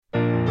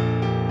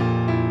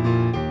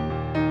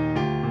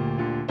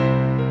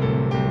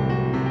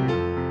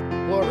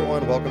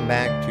Welcome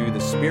back to the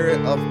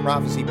Spirit of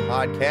Prophecy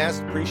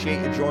podcast. Appreciate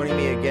you joining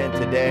me again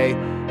today.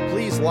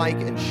 Please like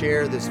and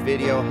share this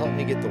video. Help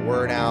me get the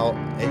word out.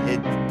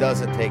 It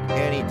doesn't take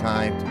any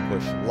time to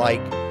push like,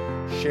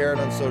 share it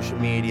on social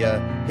media,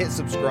 hit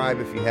subscribe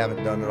if you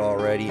haven't done it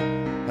already.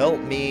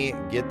 Help me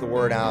get the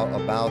word out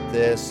about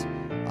this.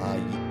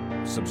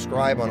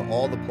 Subscribe on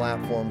all the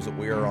platforms that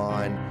we are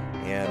on,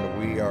 and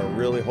we are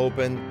really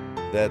hoping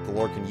that the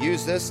Lord can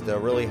use this to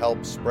really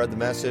help spread the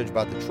message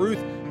about the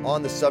truth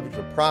on the subject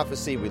of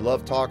prophecy. We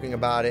love talking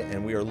about it,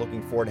 and we are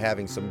looking forward to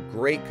having some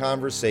great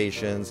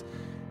conversations.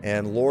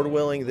 And Lord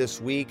willing,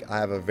 this week I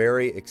have a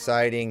very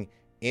exciting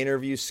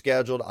interview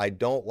scheduled. I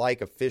don't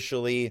like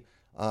officially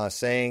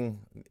saying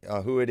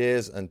who it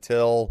is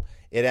until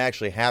it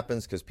actually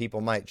happens, because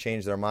people might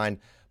change their mind.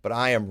 But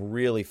I am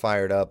really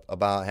fired up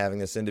about having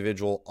this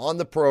individual on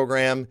the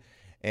program.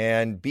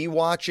 And be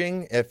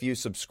watching if you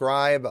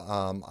subscribe.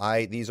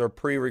 These are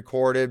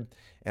pre-recorded,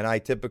 and I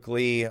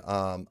typically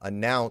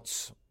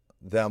announce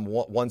them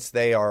once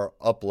they are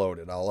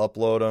uploaded. I'll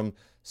upload them,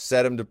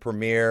 set them to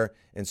premiere,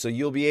 and so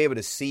you'll be able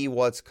to see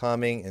what's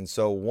coming. And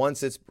so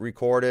once it's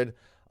recorded,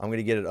 I'm going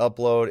to get it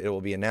uploaded. It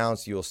will be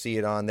announced. You will see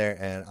it on there,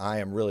 and I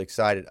am really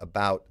excited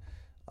about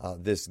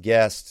this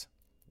guest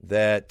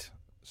that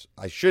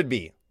I should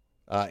be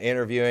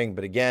interviewing.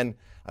 But again,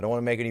 I don't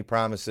want to make any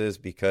promises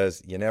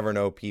because you never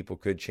know, people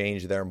could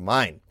change their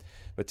mind.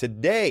 But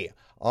today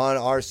on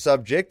our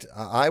subject,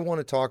 I want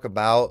to talk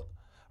about,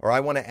 or I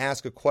want to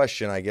ask a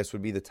question, I guess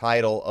would be the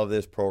title of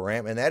this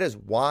program, and that is,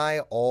 why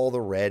all the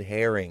red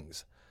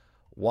herrings?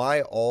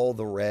 Why all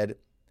the red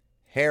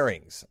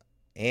herrings?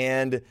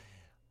 And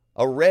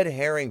a red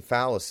herring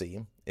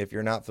fallacy, if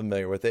you're not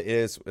familiar with it,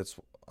 it's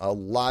a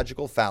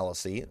logical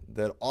fallacy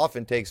that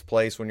often takes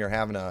place when you're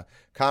having a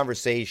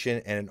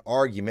conversation and an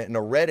argument. And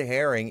a red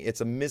herring,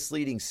 it's a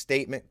misleading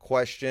statement,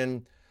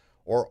 question,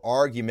 or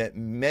argument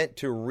meant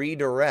to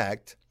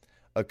redirect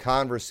a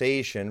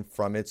conversation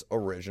from its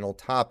original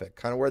topic.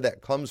 Kind of where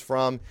that comes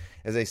from,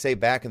 as they say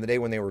back in the day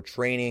when they were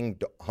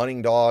training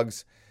hunting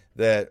dogs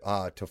that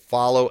to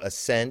follow a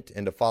scent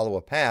and to follow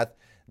a path,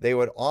 they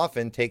would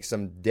often take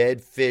some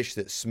dead fish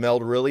that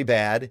smelled really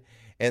bad,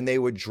 and they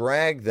would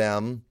drag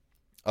them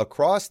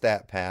across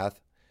that path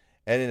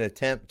in an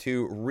attempt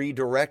to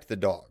redirect the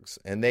dogs.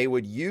 And they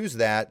would use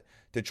that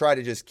to try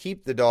to just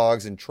keep the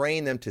dogs and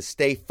train them to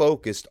stay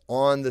focused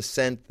on the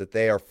scent that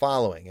they are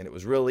following. And it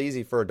was real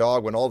easy for a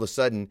dog when all of a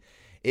sudden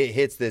it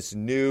hits this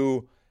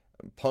new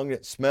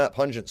pungent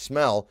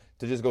smell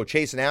to just go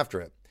chasing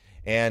after it.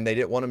 And they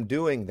didn't want them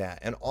doing that.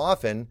 And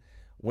often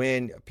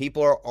when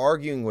people are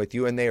arguing with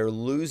you and they are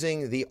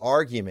losing the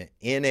argument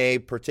in a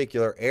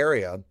particular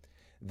area,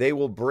 they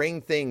will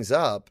bring things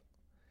up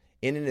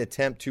in an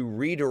attempt to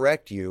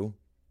redirect you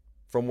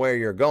from where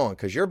you're going,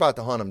 because you're about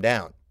to hunt them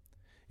down.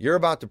 You're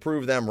about to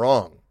prove them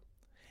wrong.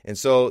 And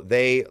so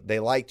they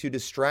like to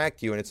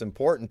distract you. And it's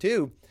important,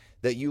 too,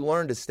 that you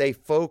learn to stay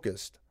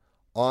focused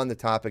on the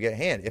topic at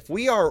hand. If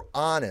we are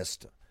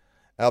honest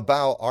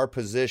about our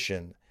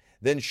position,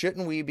 then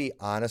shouldn't we be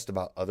honest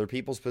about other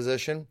people's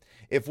position?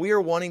 If we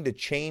are wanting to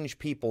change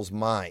people's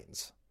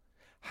minds,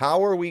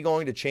 how are we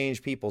going to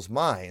change people's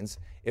minds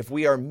if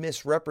we are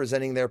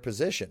misrepresenting their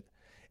position?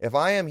 If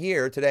I am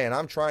here today and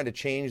I'm trying to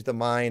change the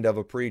mind of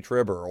a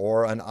pre-tribber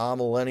or an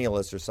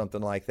amillennialist or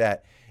something like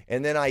that,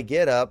 and then I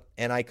get up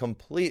and I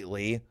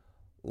completely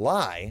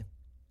lie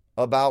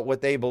about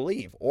what they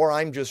believe, or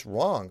I'm just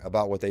wrong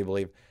about what they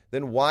believe,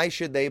 then why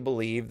should they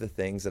believe the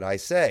things that I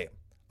say?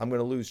 I'm going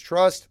to lose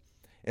trust.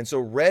 And so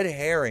red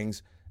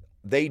herrings,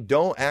 they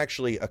don't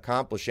actually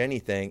accomplish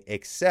anything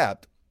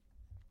except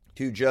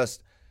to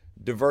just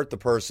divert the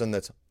person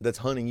that's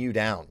hunting you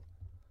down,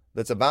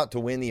 that's about to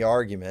win the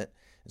argument.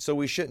 So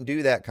we shouldn't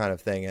do that kind of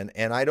thing.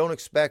 And I don't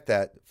expect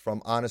that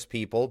from honest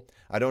people.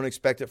 I don't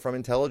expect it from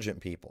intelligent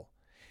people.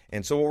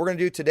 And so what we're going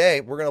to do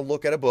today, we're going to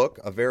look at a book,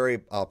 a very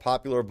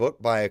popular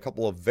book by a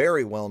couple of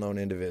very well-known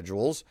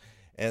individuals.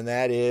 And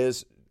that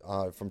is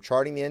from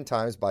Charting the End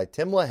Times by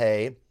Tim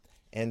LaHaye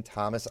and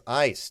Thomas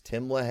Ice.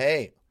 Tim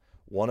LaHaye,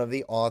 one of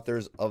the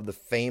authors of the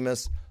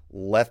famous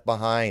Left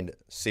Behind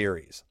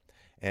series.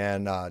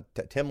 And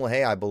Tim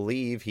LaHaye, I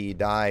believe he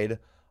died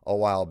a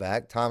while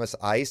back. Thomas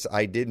Ice,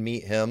 I did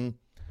meet him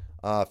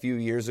a few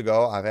years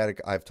ago.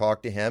 I've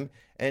talked to him,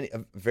 and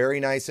a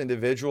very nice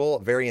individual,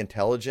 very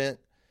intelligent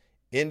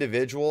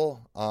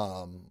individual.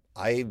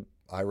 I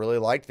really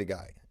liked the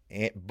guy.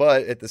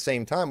 But at the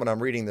same time, when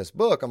I'm reading this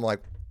book, I'm like,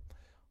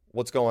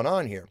 what's going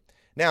on here?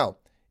 Now,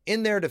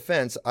 in their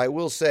defense, I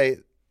will say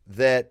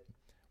that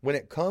when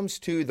it comes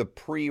to the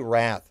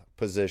pre-wrath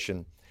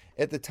position,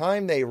 at the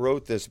time they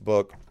wrote this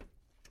book,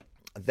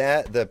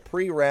 that the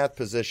pre-wrath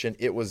position,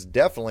 it was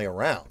definitely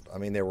around. I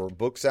mean, there were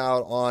books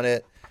out on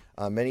it.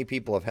 Many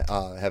people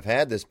have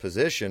had this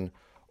position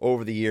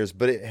over the years,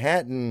 but it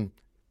hadn't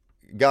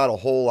got a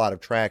whole lot of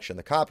traction.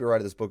 The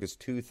copyright of this book is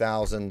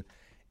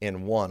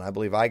 2001. I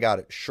believe I got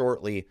it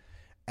shortly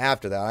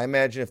after that. I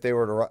imagine if they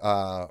were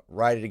to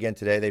write it again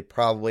today, they'd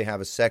probably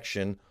have a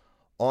section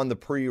on the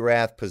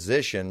pre-wrath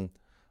position.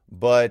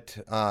 But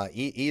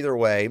either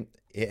way,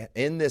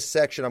 in this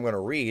section I'm going to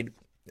read,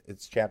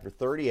 it's chapter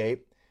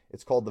 38.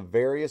 It's called The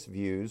Various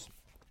Views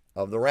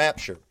of the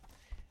Rapture.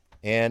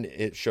 And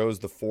it shows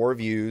the four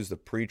views: the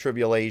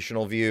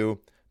pre-tribulational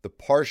view, the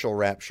partial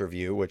rapture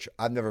view, which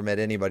I've never met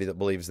anybody that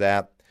believes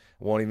that.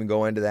 I won't even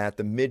go into that.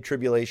 The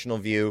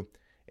mid-tribulational view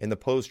and the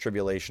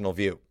post-tribulational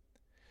view.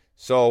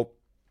 So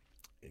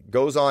it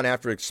goes on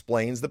after it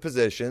explains the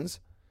positions,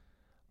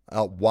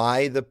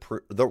 why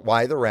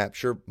the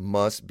rapture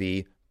must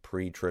be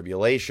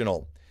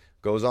pre-tribulational.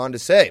 Goes on to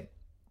say,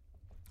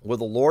 will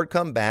the Lord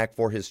come back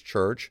for his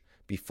church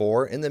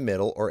before, in the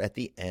middle, or at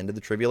the end of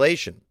the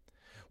tribulation?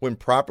 When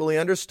properly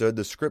understood,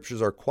 the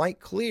scriptures are quite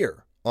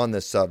clear on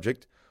this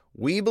subject.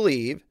 We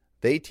believe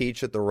they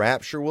teach that the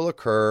rapture will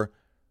occur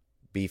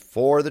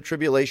before the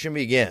tribulation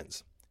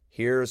begins.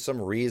 Here are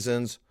some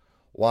reasons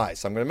why.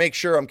 So I'm going to make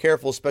sure I'm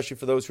careful, especially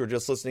for those who are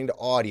just listening to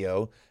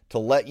audio, to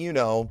let you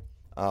know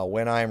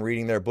when I am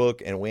reading their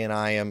book and when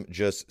I am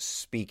just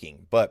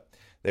speaking. But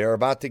they are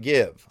about to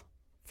give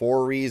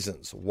 4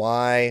 reasons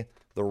why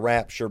the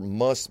rapture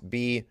must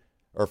be,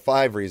 or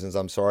 5 reasons,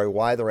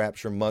 why the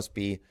rapture must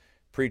be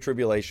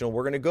pre-tribulational.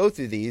 We're going to go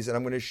through these, and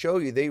I'm going to show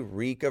you they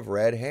reek of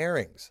red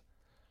herrings.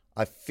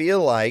 I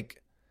feel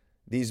like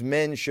these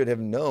men should have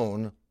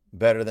known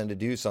better than to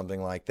do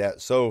something like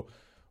that. So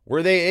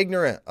were they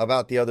ignorant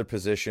about the other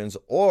positions,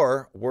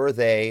 or were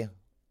they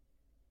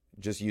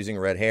just using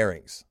red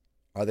herrings?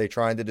 Are they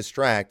trying to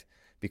distract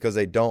because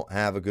they don't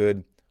have a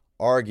good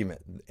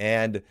argument?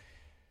 And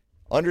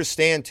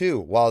understand too,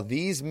 while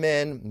these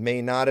men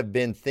may not have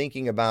been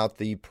thinking about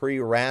the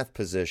pre-wrath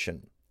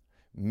position,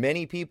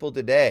 many people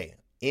today,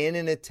 in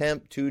an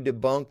attempt to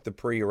debunk the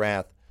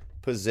pre-wrath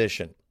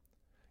position,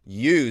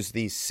 use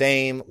these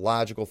same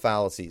logical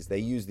fallacies. They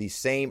use these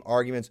same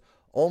arguments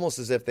almost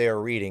as if they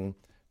are reading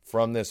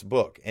from this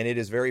book. And it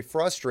is very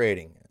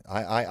frustrating.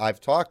 I've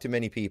talked to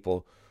many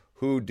people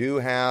who do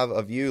have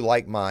a view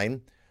like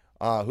mine,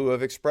 who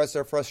have expressed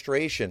their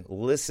frustration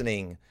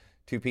listening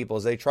to people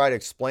as they try to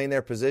explain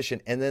their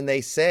position, and then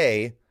they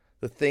say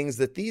the things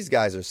that these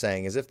guys are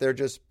saying as if they're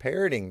just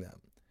parroting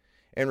them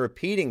and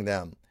repeating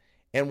them.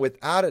 And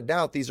without a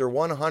doubt, these are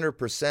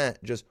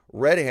 100% just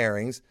red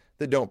herrings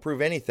that don't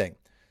prove anything.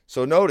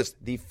 So notice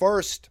the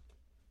first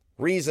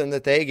reason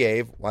that they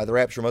gave why the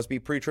rapture must be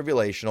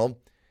pre-tribulational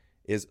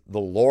is the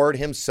Lord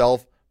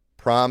himself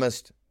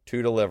promised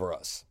to deliver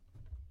us.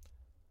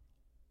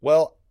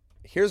 Well,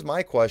 here's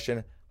my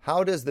question.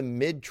 How does the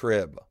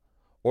mid-trib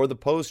or the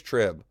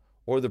post-trib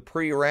or the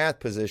pre-wrath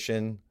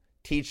position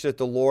teach that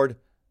the Lord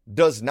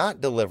does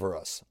not deliver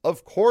us?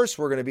 Of course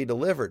we're going to be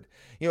delivered.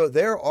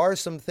 There are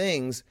some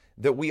things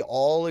that we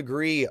all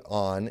agree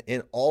on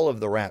in all of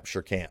the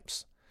rapture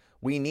camps.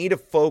 We need to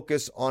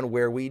focus on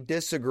where we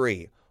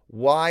disagree.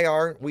 Why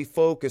aren't we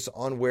focused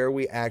on where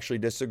we actually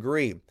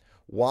disagree?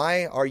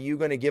 Why are you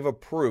going to give a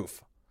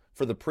proof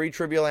for the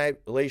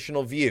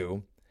pre-tribulational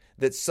view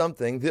that's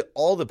something that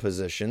all the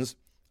positions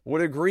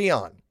would agree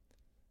on?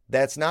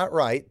 That's not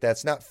right.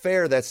 That's not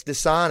fair. That's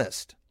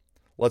dishonest.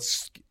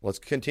 Let's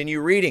continue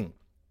reading.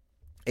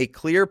 A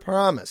clear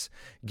promise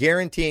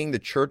guaranteeing the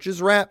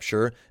church's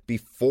rapture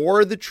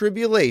before the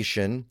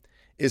tribulation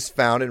is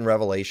found in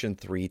Revelation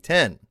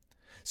 3:10.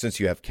 Since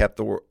you have kept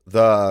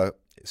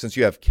since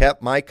you have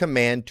kept my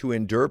command to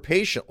endure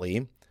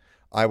patiently,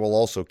 I will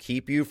also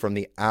keep you from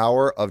the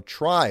hour of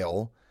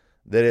trial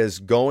that is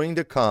going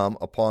to come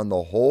upon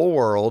the whole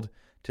world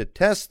to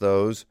test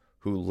those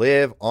who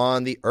live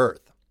on the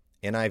earth.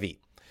 NIV.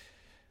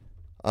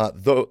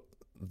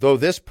 Though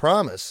this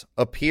promise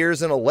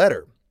appears in a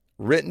letter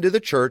written to the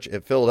church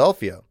at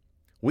Philadelphia,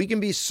 we can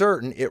be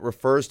certain it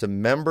refers to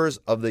members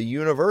of the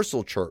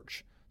universal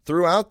church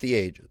throughout the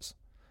ages.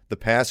 The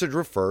passage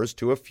refers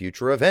to a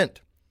future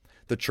event.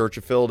 The Church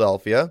of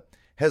Philadelphia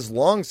has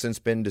long since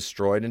been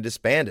destroyed and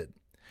disbanded.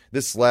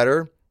 This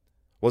letter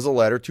was a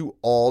letter to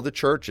all the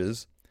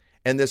churches,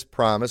 and this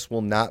promise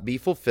will not be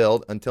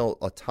fulfilled until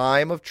a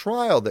time of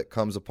trial that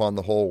comes upon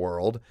the whole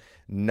world,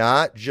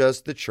 not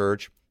just the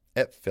church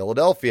at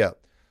Philadelphia.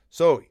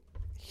 So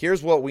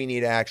here's what we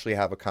need to actually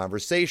have a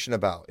conversation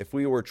about. If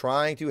we were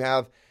trying to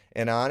have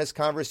an honest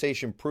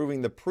conversation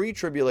proving the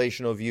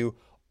pre-tribulational view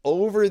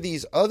over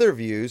these other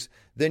views,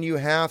 then you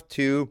have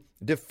to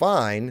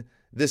define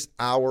this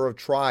hour of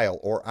trial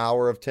or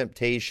hour of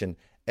temptation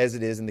as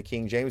it is in the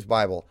King James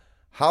Bible.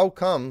 How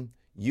come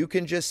you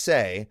can just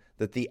say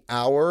that the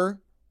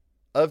hour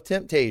of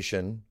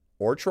temptation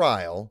or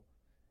trial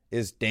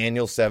is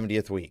Daniel's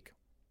 70th week?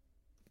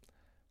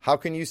 How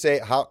can you say,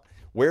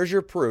 where's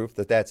your proof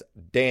that that's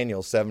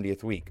Daniel's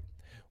 70th week?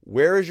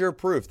 Where is your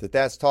proof that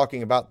that's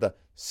talking about the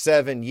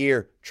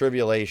 7-year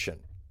tribulation?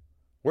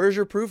 Where's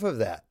your proof of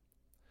that?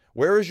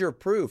 Where is your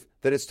proof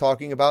that it's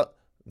talking about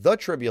the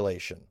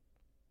tribulation?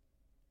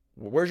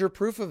 Where's your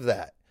proof of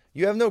that?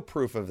 You have no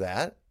proof of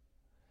that.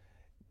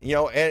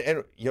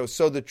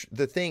 So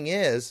the thing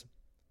is,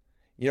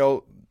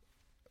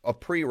 a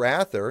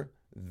pre-wrather,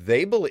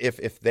 they believe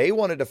if they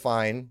want to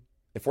define,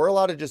 if we're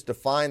allowed to just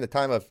define the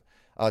time of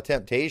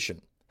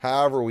temptation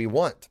however we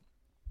want,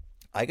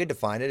 I could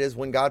define it as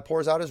when God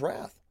pours out his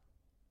wrath.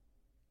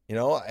 You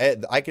know,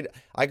 I could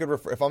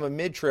refer, if I'm a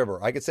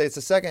mid-tribber, I could say it's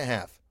the second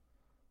half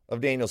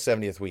of Daniel's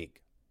 70th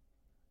week.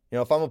 You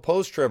know, if I'm a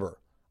post-tribber,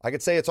 I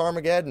could say it's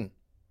Armageddon,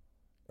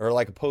 or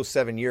like a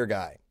post-7-year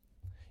guy.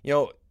 You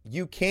know,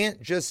 you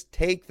can't just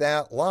take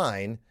that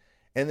line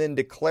and then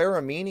declare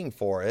a meaning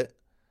for it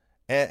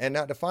and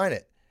not define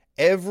it.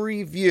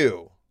 Every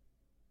view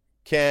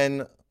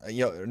can,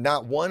 you know,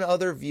 not one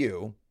other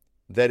view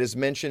that is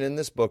mentioned in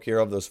this book here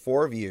of those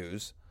 4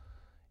 views,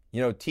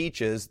 you know,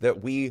 teaches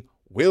that we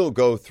will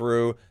go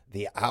through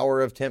the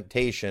hour of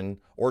temptation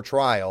or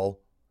trial,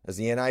 as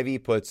the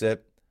NIV puts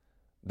it,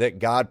 that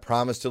God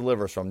promised to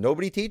deliver us from.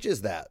 Nobody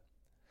teaches that.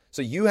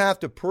 So you have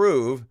to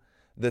prove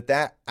that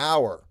that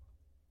hour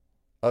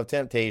of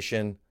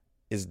temptation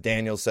is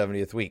Daniel's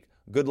 70th week.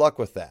 Good luck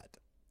with that.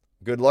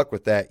 Good luck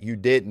with that. You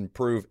didn't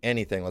prove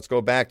anything. Let's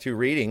go back to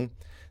reading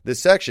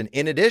this section.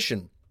 In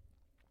addition,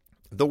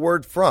 the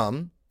word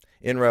from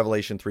in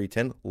Revelation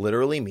 3:10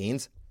 literally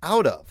means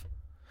out of,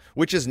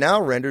 which is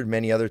now rendered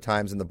many other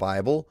times in the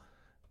Bible.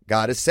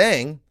 God is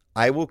saying,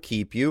 I will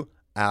keep you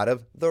out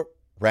of the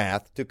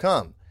wrath to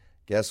come.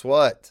 Guess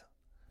what?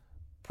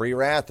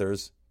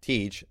 Pre-wrathers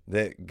teach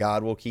that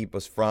God will keep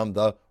us from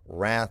the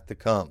wrath to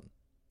come.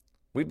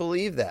 We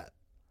believe that.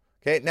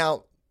 Okay,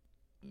 now,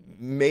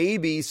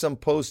 maybe some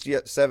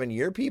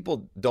post-7-year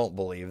people don't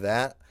believe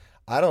that.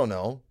 I don't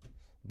know.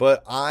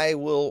 But I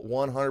will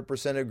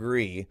 100%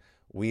 agree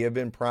we have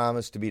been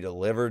promised to be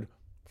delivered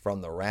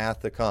from the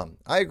wrath to come.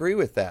 I agree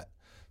with that.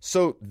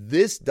 So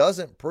this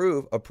doesn't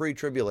prove a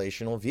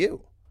pre-tribulational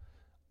view.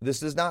 This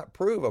does not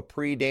prove a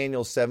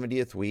pre-Daniel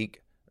 70th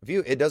week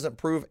view. It doesn't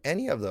prove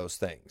any of those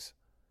things.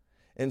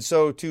 And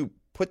so to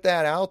put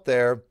that out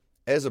there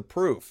as a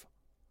proof,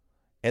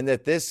 and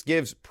that this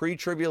gives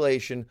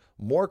pre-tribulation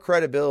more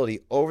credibility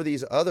over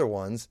these other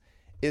ones,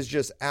 is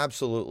just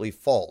absolutely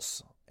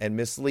false and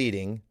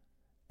misleading.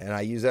 And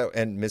I use that,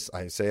 and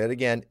I say it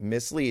again,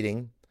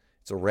 misleading.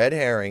 It's a red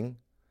herring.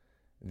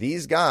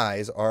 These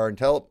guys are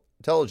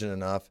intelligent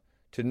enough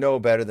to know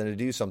better than to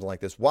do something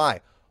like this.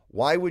 Why?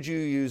 Why would you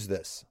use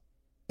this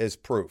as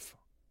proof?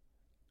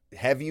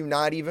 Have you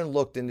not even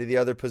looked into the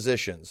other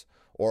positions?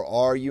 Or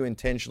are you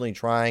intentionally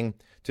trying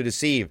to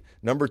deceive?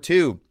 Number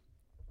 2,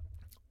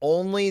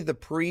 only the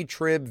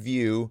pre-trib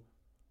view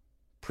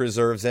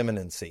preserves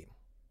imminency.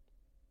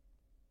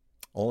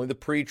 Only the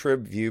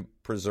pre-trib view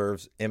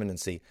preserves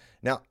imminency.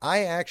 Now,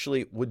 I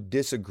actually would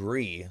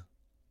disagree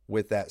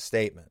with that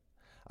statement.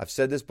 I've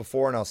said this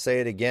before and I'll say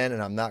it again,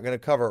 and I'm not going to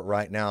cover it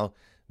right now.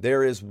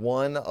 There is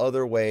one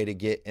other way to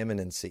get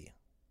imminency.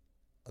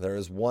 There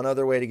is one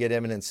other way to get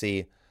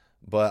imminency,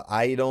 but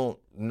I don't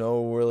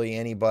know really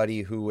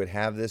anybody who would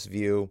have this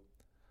view.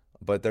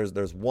 But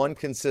there's one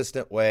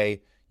consistent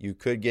way you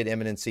could get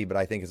imminency, but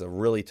I think it's a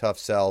really tough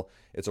sell.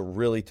 It's a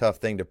really tough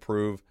thing to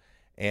prove,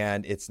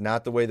 and it's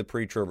not the way the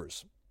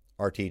pre-tribbers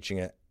are teaching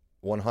it.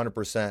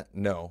 100%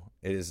 no,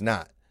 it is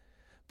not.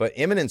 But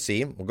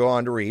imminency, we'll go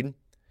on to read,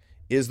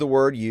 is the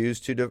word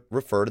used to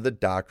refer to the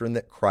doctrine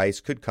that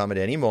Christ could come at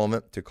any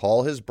moment to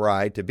call his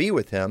bride to be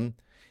with him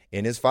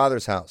in his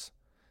Father's house.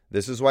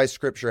 This is why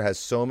Scripture has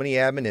so many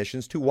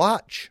admonitions to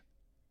watch.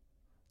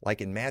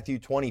 Like in Matthew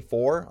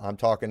 24, I'm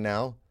talking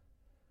now,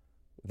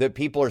 that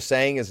people are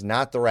saying is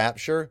not the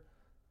rapture.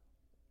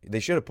 They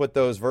should have put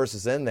those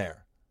verses in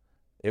there.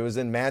 It was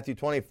in Matthew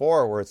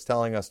 24 where it's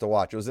telling us to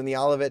watch. It was in the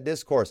Olivet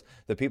Discourse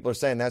that people are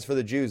saying that's for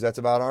the Jews. That's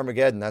about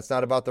Armageddon. That's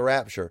not about the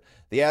rapture.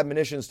 The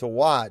admonitions to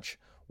watch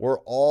are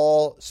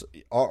all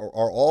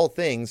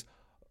things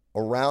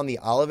around the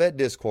Olivet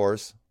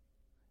Discourse,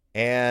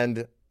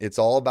 and it's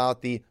all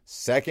about the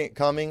second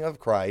coming of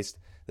Christ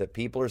that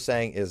people are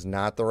saying is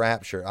not the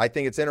rapture. I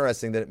think it's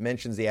interesting that it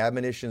mentions the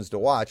admonitions to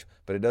watch,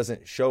 but it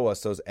doesn't show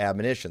us those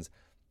admonitions.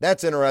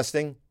 That's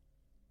interesting.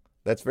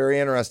 That's very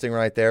interesting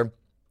right there.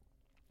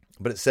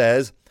 But it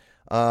says,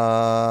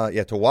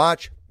 to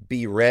watch,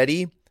 be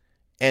ready,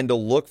 and to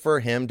look for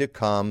him to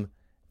come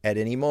at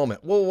any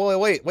moment. Whoa,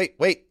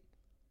 wait.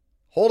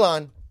 Hold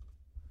on.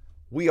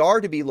 We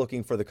are to be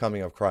looking for the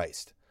coming of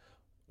Christ.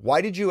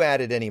 Why did you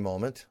add at any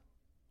moment?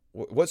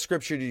 What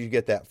scripture did you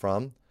get that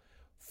from?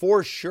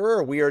 For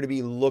sure, we are to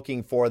be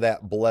looking for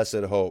that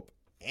blessed hope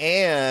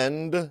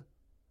and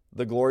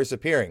the glorious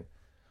appearing.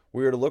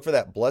 We are to look for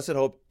that blessed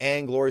hope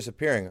and glorious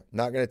appearing. I'm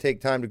not going to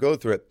take time to go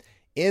through it.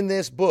 In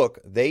this book,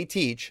 they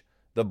teach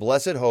the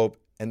blessed hope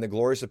and the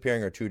glorious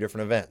appearing are two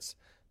different events.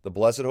 The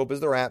blessed hope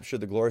is the rapture.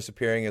 The glorious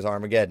appearing is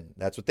Armageddon.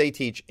 That's what they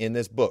teach in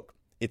this book.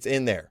 It's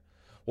in there.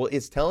 Well,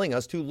 it's telling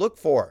us to look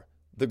for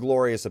the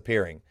glorious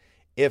appearing.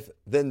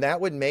 Then that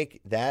would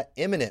make that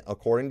imminent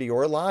according to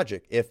your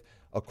logic. If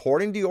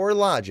according to your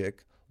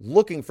logic,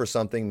 looking for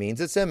something means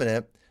it's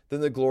imminent,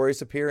 then the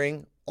glorious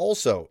appearing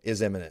also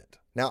is imminent.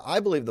 Now, I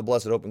believe the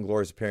blessed hope and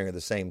glorious appearing are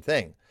the same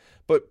thing,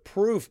 but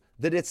proof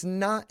that it's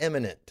not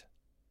imminent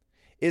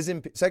is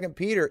in 2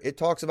 Peter. It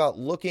talks about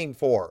looking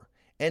for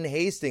and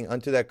hasting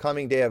unto that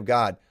coming day of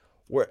God,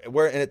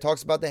 where and it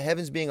talks about the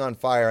heavens being on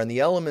fire and the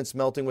elements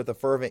melting with a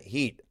fervent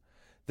heat.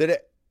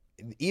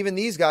 Even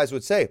these guys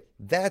would say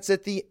that's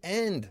at the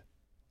end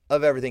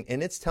of everything,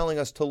 and it's telling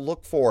us to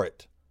look for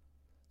it.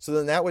 So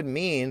then that would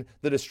mean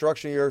the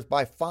destruction of the earth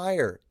by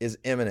fire is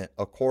imminent,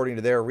 according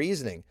to their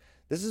reasoning.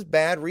 This is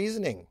bad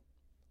reasoning.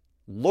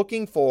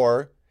 Looking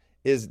for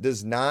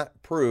does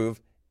not prove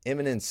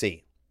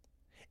imminency,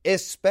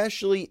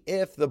 especially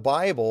if the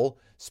Bible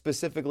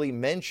specifically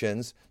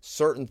mentions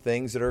certain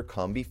things that are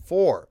come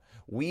before.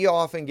 We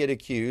often get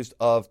accused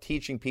of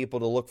teaching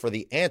people to look for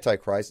the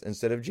Antichrist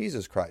instead of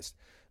Jesus Christ.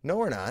 No,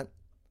 we're not.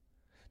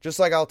 Just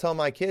like I'll tell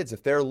my kids,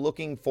 if they're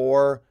looking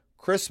for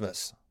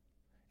Christmas,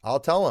 I'll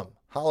tell them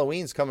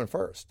Halloween's coming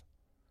first.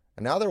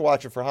 And now they're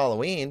watching for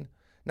Halloween,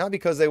 not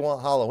because they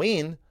want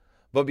Halloween,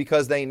 but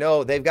because they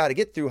know they've got to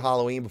get through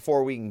Halloween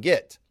before we can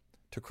get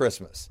to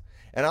Christmas.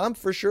 And I'm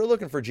for sure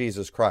looking for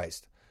Jesus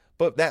Christ.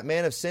 But that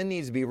man of sin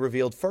needs to be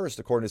revealed first,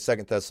 according to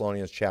 2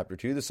 Thessalonians chapter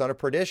 2, the son of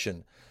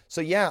perdition. So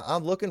yeah,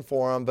 I'm looking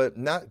for him, but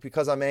not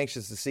because I'm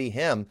anxious to see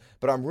him,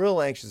 but I'm real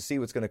anxious to see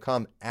what's going to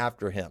come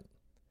after him.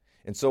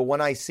 And so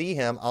when I see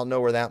him, I'll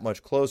know we're that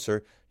much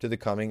closer to the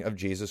coming of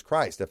Jesus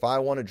Christ. If I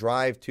want to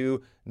drive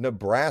to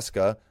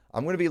Nebraska,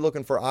 I'm going to be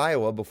looking for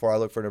Iowa before I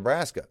look for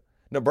Nebraska.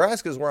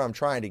 Nebraska is where I'm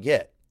trying to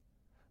get,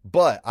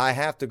 but I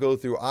have to go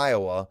through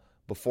Iowa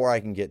before I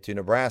can get to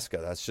Nebraska.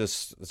 That's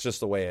just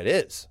the way it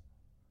is.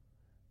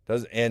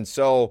 And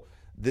so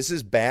this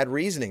is bad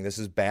reasoning. This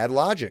is bad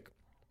logic.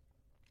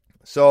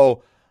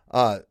 So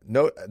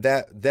note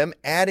that them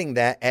adding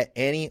that at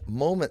any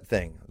moment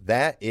thing,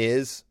 that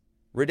is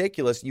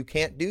ridiculous. You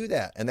can't do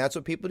that. And that's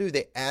what people do.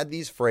 They add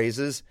these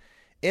phrases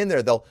in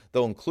there. They'll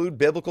include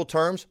biblical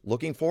terms,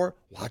 looking for,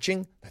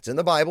 watching, that's in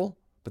the Bible,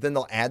 but then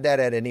they'll add that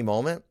at any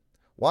moment.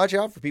 Watch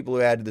out for people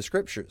who add to the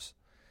scriptures.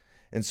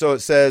 And so it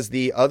says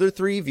the other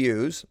three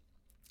views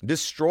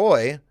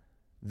destroy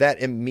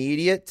that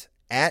immediate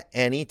at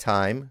any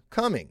time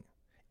coming.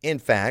 In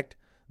fact,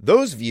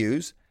 those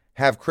views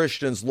have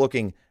Christians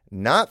looking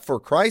not for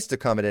Christ to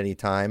come at any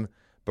time,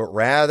 but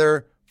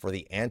rather for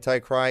the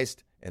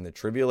Antichrist and the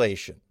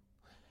tribulation.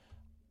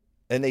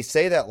 And they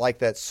say that like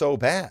that's so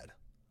bad.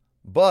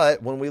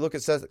 But when we look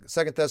at 2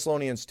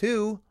 Thessalonians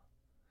 2,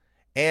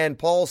 and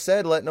Paul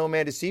said, let no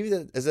man deceive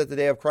you, as that the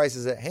day of Christ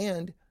is at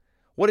hand.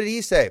 What did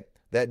he say?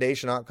 That day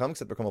shall not come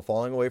except there come a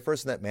falling away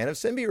first, and that man of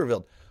sin be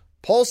revealed.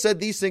 Paul said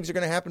these things are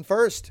going to happen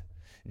first.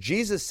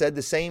 Jesus said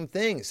the same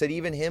thing. He said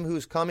even him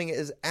who's coming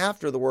is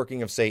after the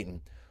working of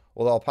Satan,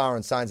 with all power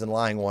and signs and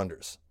lying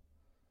wonders.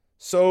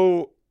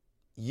 So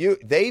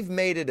they've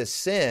made it a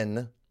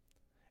sin,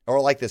 or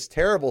like this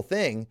terrible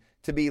thing,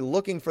 to be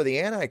looking for the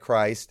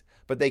Antichrist,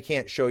 but they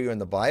can't show you in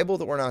the Bible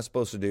that we're not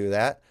supposed to do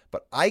that.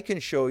 But I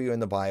can show you in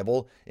the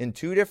Bible in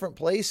two different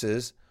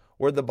places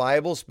where the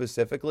Bible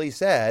specifically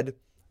said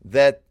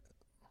that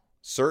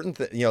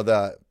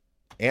the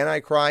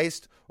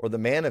Antichrist or the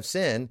man of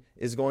sin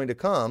is going to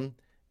come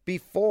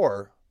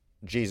before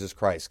Jesus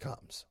Christ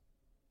comes.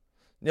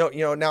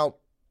 Now,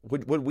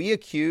 would we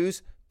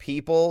accuse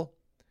people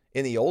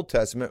in the Old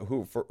Testament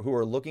who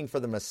are looking for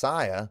the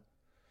Messiah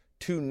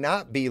to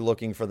not be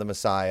looking for the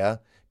Messiah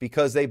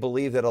because they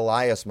believe that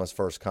Elias must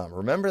first come?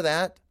 Remember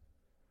that?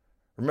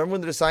 Remember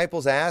when the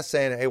disciples asked,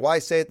 saying, hey, why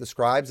say it the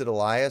scribes that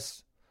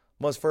Elias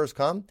must first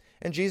come?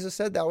 And Jesus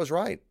said that was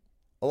right.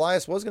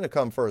 Elias was going to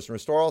come first and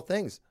restore all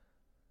things.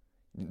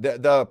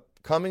 The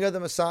coming of the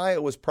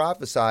Messiah was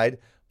prophesied,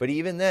 but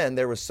even then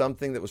there was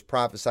something that was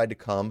prophesied to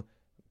come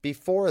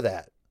before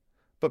that.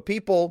 But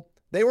people,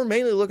 they were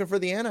mainly looking for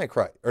the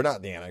Antichrist, or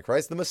not the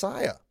Antichrist, the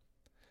Messiah.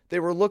 They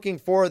were looking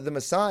for the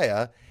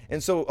Messiah,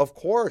 and so of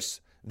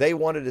course they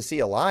wanted to see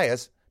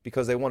Elias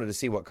because they wanted to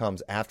see what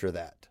comes after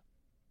that.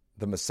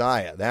 The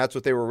Messiah. That's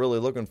what they were really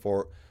looking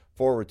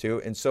forward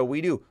to. And so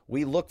we do.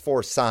 We look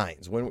for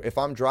signs. If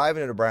I'm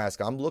driving to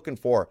Nebraska, I'm looking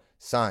for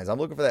signs. I'm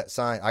looking for that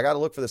sign. I got to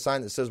look for the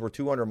sign that says we're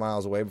 200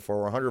 miles away before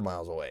we're 100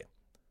 miles away.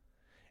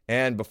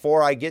 And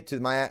before I get to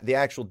the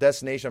actual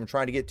destination I'm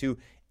trying to get to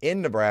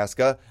in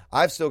Nebraska,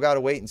 I've still got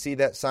to wait and see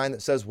that sign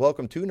that says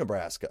welcome to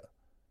Nebraska.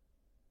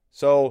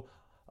 So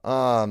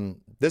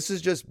this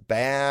is just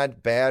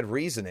bad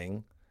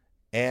reasoning.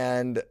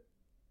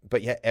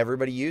 But yet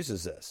everybody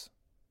uses this.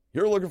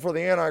 You're looking for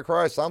the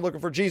Antichrist. I'm looking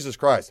for Jesus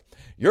Christ.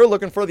 You're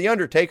looking for the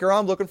Undertaker.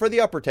 I'm looking for the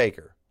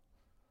Uppertaker.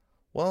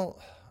 Well,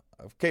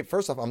 okay,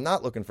 first off, I'm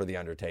not looking for the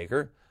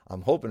Undertaker.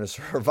 I'm hoping to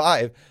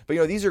survive.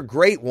 But, these are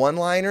great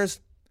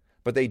one-liners,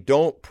 but they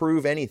don't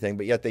prove anything,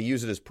 but yet they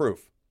use it as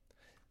proof.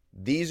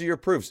 These are your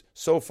proofs.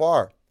 So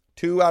far,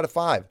 2 out of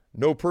 5,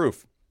 no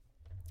proof.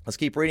 Let's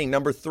keep reading.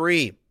 Number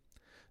 3,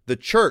 the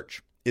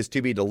church is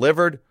to be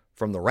delivered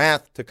from the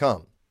wrath to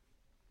come.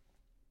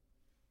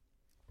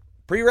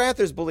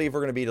 Pre-wrathers believe we're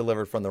going to be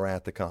delivered from the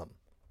wrath to come.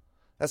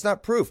 That's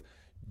not proof.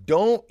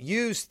 Don't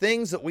use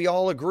things that we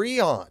all agree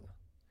on.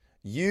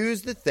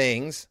 Use the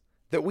things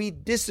that we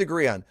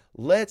disagree on.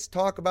 Let's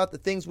talk about the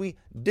things we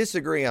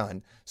disagree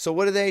on. So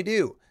what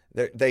do?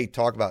 They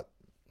talk about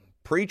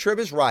pre-trib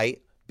is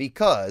right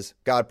because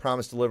God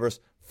promised to deliver us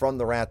from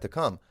the wrath to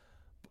come.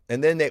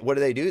 And then what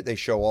do? They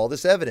show all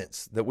this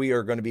evidence that we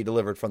are going to be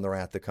delivered from the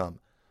wrath to come.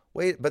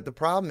 Wait, but the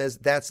problem is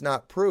that's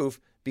not proof,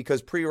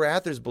 because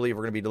pre-wrathers believe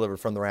we're going to be delivered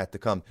from the wrath to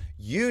come.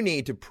 You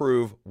need to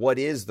prove what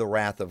is the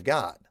wrath of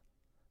God.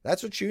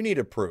 That's what you need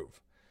to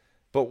prove.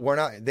 But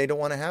they don't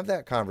want to have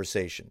that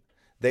conversation.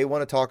 They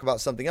want to talk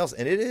about something else.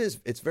 And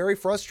it's very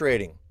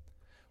frustrating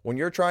when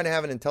you're trying to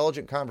have an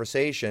intelligent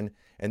conversation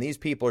and these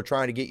people are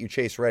trying to get you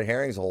chase red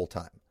herrings the whole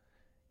time.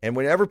 And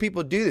whenever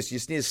people do this, you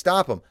just need to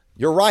stop them.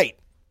 You're right.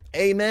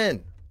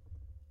 Amen.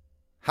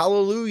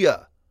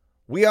 Hallelujah.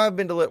 We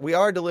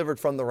are delivered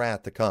from the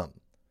wrath to come.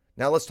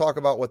 Now let's talk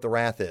about what the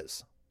wrath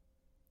is.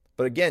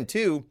 But again,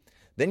 too,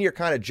 then you're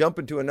kind of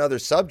jumping to another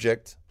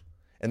subject,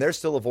 and they're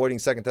still avoiding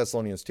 2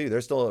 Thessalonians 2.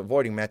 They're still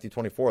avoiding Matthew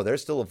 24. They're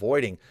still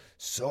avoiding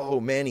so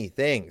many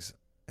things.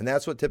 And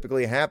that's what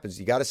typically happens.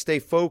 You got to stay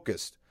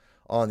focused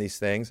on these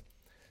things.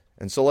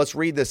 And so let's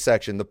read this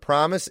section. The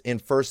promise in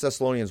 1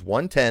 Thessalonians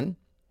 1:10,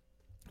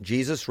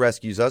 Jesus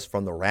rescues us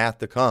from the wrath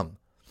to come,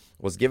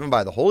 was given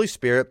by the Holy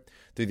Spirit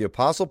through the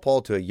Apostle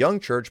Paul to a young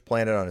church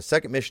planted on a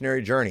second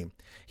missionary journey.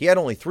 He had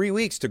only 3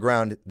 weeks to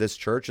ground this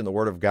church in the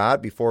Word of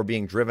God before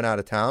being driven out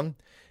of town.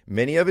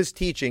 Many of his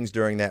teachings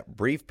during that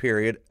brief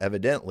period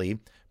evidently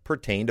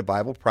pertain to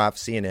Bible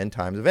prophecy and end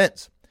times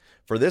events.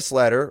 For this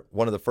letter,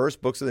 one of the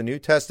first books of the New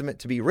Testament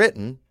to be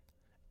written,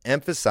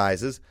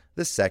 emphasizes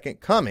the second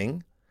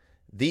coming,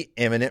 the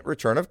imminent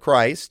return of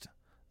Christ,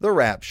 the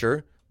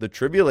rapture, the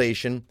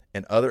tribulation,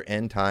 and other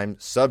end time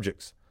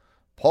subjects.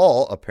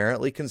 Paul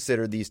apparently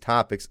considered these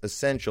topics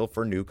essential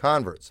for new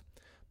converts.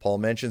 Paul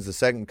mentions the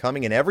second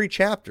coming in every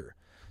chapter,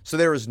 so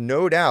there is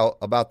no doubt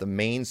about the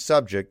main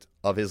subject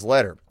of his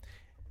letter.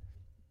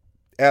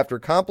 After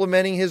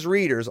complimenting his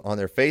readers on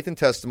their faith and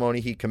testimony,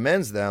 he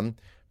commends them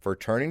for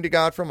turning to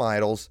God from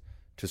idols,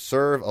 to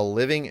serve a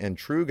living and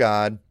true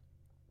God,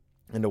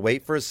 and to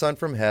wait for his Son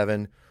from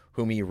heaven,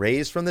 whom he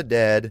raised from the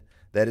dead,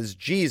 that is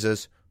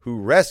Jesus, who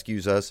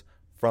rescues us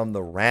from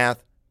the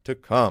wrath to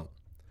come.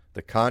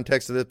 The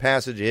context of the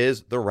passage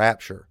is the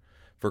rapture.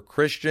 For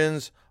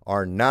Christians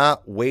are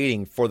not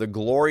waiting for the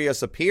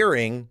glorious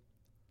appearing.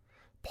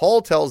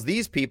 Paul tells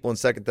these people in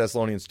 2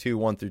 Thessalonians 2,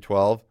 1 through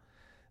 12,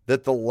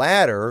 that the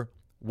latter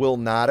will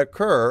not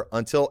occur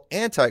until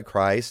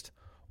Antichrist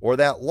or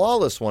that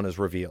lawless one is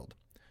revealed.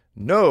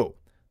 No,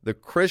 the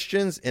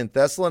Christians in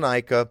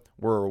Thessalonica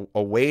were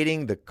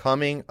awaiting the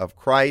coming of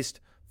Christ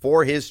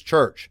for his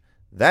church.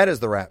 That is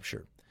the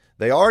rapture.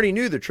 They already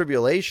knew the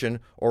tribulation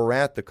or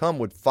wrath to come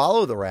would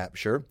follow the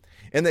rapture,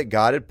 and that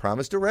God had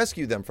promised to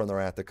rescue them from the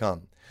wrath to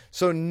come.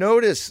 So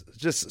notice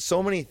just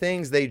so many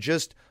things they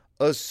just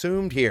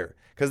assumed here,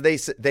 because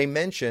they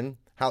mention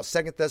how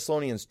 2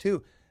 Thessalonians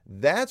 2,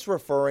 that's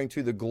referring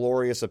to the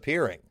glorious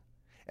appearing.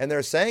 And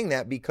they're saying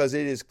that because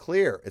it is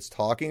clear. It's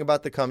talking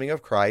about the coming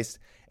of Christ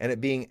and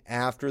it being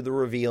after the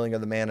revealing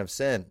of the man of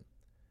sin.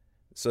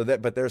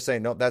 But they're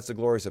saying, no, that's the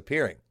glorious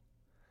appearing.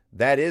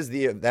 That's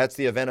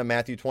the event of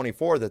Matthew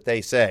 24 that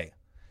they say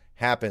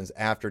happens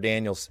after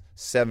Daniel's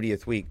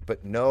 70th week.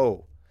 But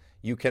no,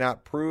 you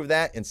cannot prove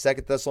that. In 2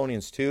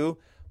 Thessalonians 2,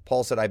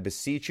 Paul said, I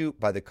beseech you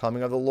by the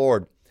coming of the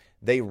Lord.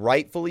 They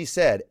rightfully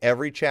said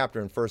every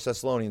chapter in 1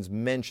 Thessalonians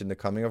mentioned the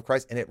coming of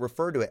Christ, and it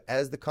referred to it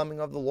as the coming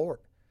of the Lord.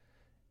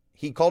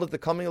 He called it the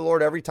coming of the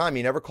Lord every time.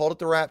 He never called it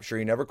the rapture.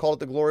 He never called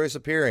it the glorious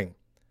appearing.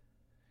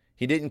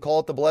 He didn't call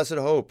it the blessed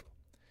hope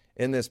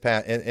in 1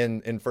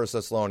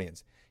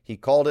 Thessalonians. He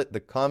called it the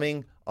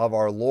coming of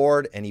our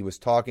Lord, and he was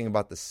talking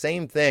about the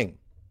same thing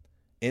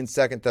in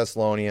 2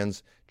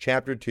 Thessalonians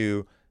chapter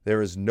 2.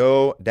 There is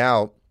no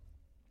doubt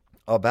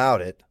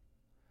about it.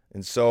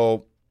 And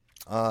so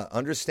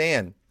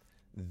understand,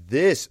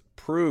 this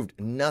proved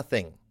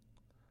nothing.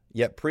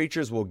 Yet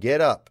preachers will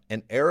get up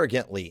and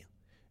arrogantly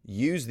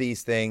use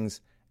these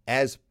things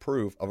as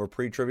proof of a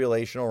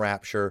pre-tribulational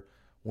rapture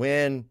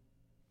when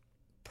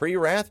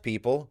pre-wrath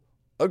people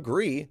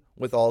agree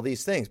with all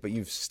these things. But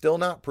you've still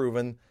not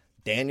proven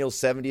Daniel's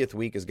 70th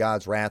week is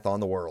God's wrath on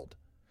the world.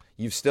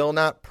 You've still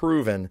not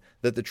proven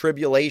that the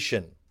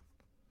tribulation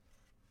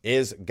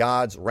is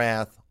God's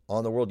wrath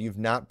on the world. You've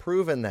not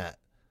proven that.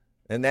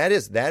 And that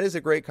is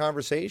a great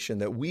conversation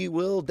that we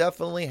will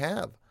definitely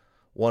have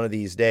one of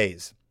these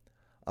days.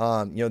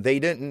 They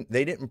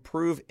didn't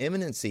prove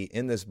imminency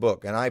in this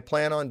book, and I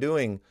plan on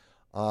doing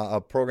a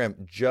program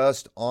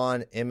just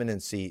on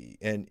imminency,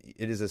 and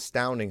it is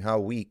astounding how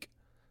weak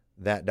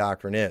that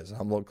doctrine is.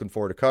 I'm looking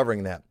forward to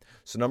covering that.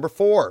 So number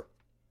 4,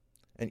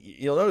 and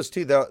you'll notice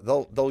too,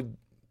 they'll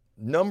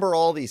number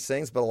all these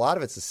things, but a lot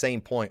of it's the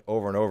same point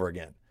over and over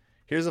again.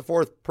 Here's the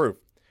 4th proof: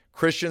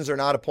 Christians are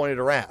not appointed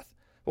to wrath.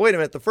 But wait a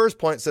minute, the first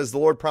point says the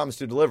Lord promised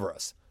to deliver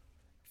us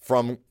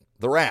from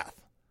the wrath.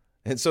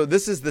 And so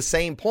this is the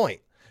same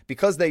point.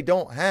 Because they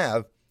don't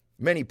have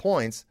many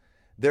points,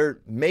 they're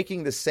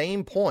making the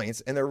same points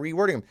and they're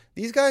rewording them.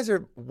 These guys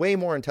are way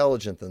more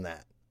intelligent than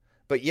that.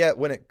 But yet,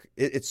 when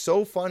it's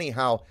so funny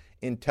how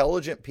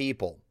intelligent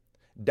people,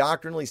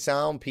 doctrinally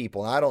sound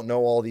people, and I don't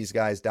know all these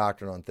guys'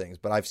 doctrine on things,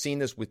 but I've seen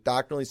this with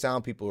doctrinally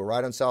sound people who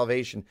write on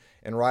salvation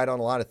and write on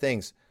a lot of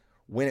things.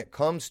 When it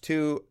comes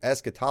to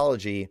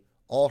eschatology,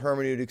 all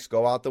hermeneutics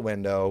go out the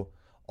window,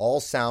 all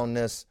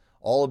soundness,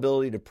 all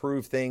ability to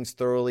prove things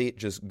thoroughly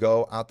just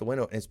go out the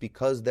window. And it's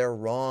because they're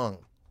wrong.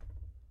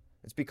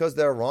 It's because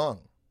they're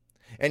wrong.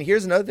 And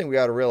here's another thing we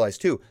got to realize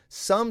too.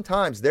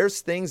 Sometimes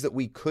there's things that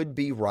we could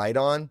be right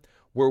on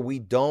where we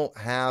don't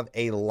have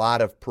a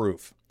lot of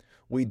proof.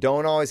 We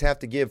don't always have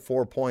to give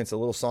 4 points, a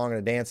little song and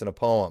a dance and a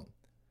poem.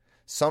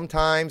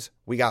 Sometimes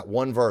we got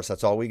one verse.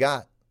 That's all we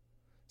got.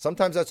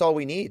 Sometimes that's all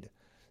we need.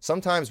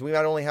 Sometimes we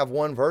might only have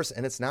one verse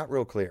and it's not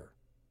real clear.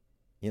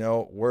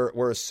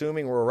 We're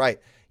assuming we're right.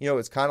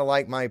 It's kind of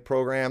like my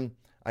program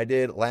I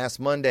did last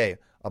Monday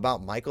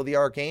about Michael the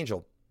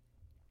Archangel.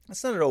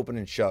 That's not an open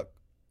and shut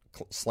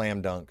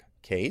slam dunk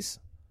case.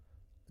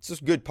 It's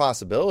just a good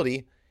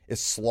possibility. It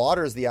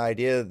slaughters the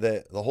idea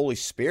that the Holy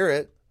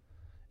Spirit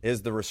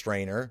is the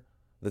restrainer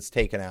that's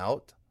taken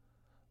out.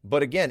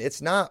 But again,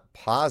 it's not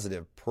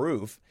positive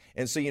proof.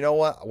 And so you know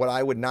what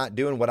I would not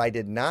do and what I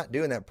did not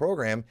do in that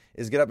program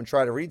is get up and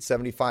try to read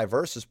 75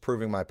 verses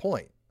proving my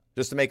point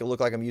just to make it look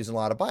like I'm using a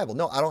lot of Bible.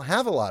 No, I don't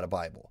have a lot of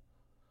Bible.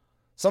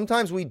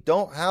 Sometimes we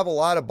don't have a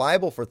lot of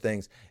Bible for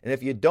things. And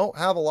if you don't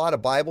have a lot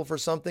of Bible for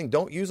something,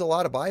 don't use a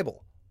lot of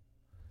Bible.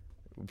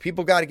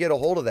 People got to get a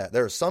hold of that.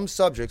 There are some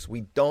subjects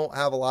we don't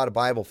have a lot of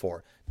Bible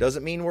for.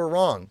 Doesn't mean we're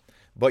wrong,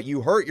 but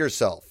you hurt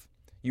yourself.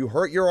 You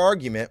hurt your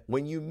argument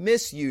when you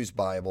misuse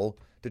Bible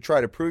to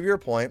try to prove your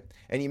point,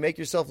 and you make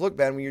yourself look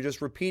bad when you're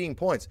just repeating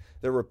points.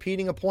 They're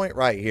repeating a point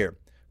right here.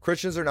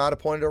 Christians are not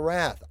appointed to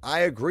wrath. I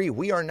agree.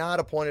 We are not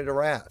appointed to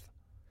wrath.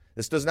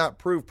 This does not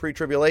prove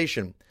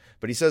pre-tribulation.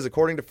 But he says,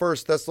 according to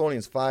 1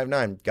 Thessalonians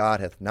 5:9,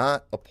 God hath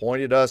not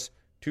appointed us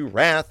to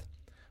wrath,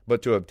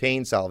 but to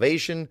obtain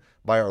salvation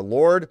by our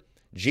Lord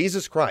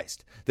Jesus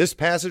Christ. This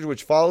passage,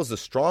 which follows the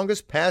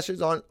strongest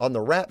passage on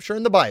the rapture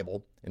in the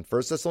Bible, in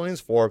 1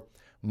 Thessalonians 4,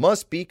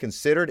 must be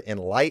considered in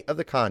light of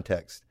the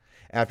context.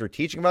 After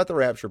teaching about the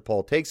rapture,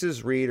 Paul takes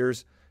his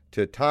readers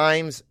to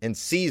times and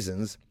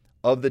seasons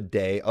of the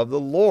day of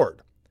the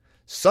Lord.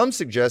 Some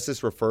suggest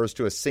this refers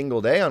to a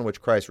single day on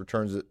which Christ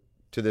returns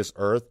to this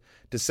earth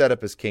to set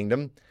up his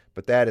kingdom,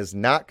 but that is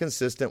not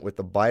consistent with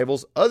the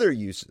Bible's other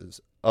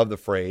uses of the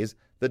phrase,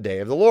 the day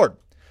of the Lord.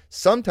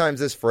 Sometimes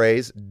this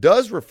phrase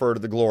does refer to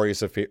the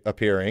glorious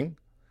appearing,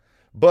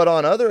 but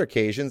on other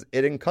occasions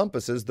it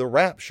encompasses the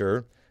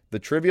rapture, the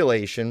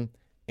tribulation,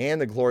 and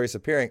the glorious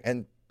appearing.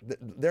 And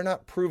they're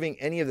not proving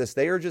any of this.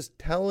 They are just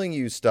telling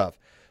you stuff.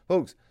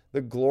 Folks,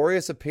 the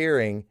glorious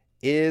appearing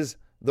is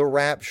the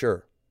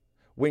rapture.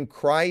 When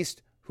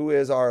Christ, who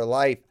is our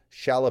life,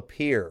 shall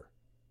appear,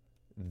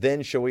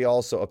 then shall we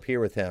also appear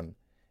with him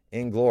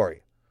in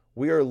glory.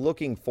 We are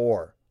looking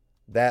for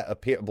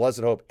that blessed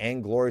hope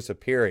and glorious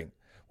appearing.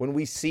 When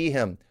we see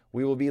him,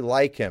 we will be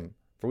like him,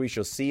 for we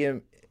shall see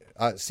him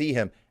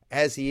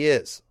as he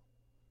is.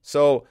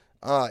 So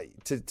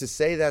to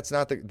say that's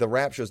not the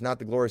rapture is not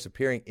the glorious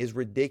appearing is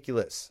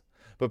ridiculous.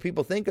 But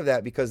people think of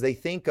that because they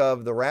think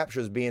of the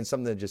rapture as being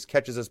something that just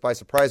catches us by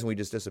surprise and we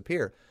just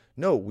disappear.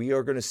 No, we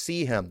are going to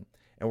see him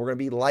and we're going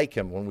to be like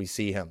him when we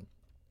see him.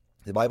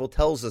 The Bible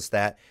tells us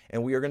that,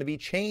 and we are going to be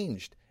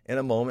changed in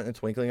a moment, in the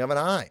twinkling of an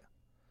eye,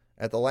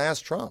 at the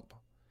last trump.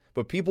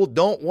 But people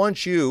don't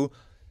want you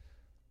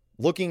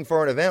looking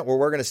for an event where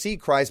we're going to see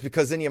Christ,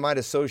 because then you might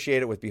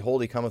associate it with,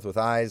 behold, he cometh with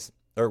eyes,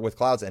 or with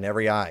clouds, and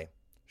every eye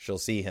shall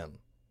see him.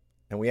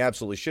 And we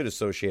absolutely should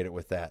associate it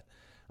with that.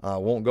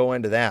 Won't go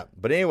into that.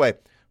 But anyway,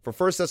 for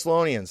 1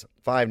 Thessalonians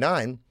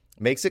 5:9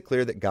 makes it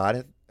clear that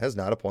God has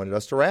not appointed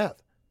us to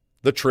wrath.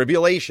 The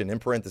tribulation, in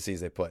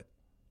parentheses they put.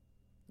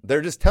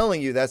 They're just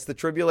telling you that's the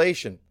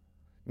tribulation,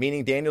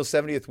 meaning Daniel's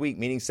 70th week,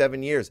 meaning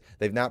 7 years.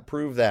 They've not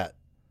proved that.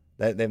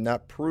 They've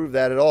not proved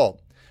that at all.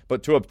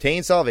 But to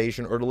obtain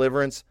salvation or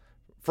deliverance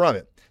from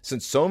it.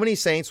 Since so many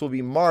saints will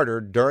be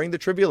martyred during the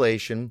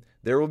tribulation,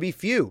 there will be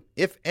few,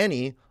 if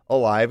any,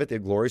 alive at the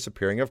glorious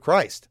appearing of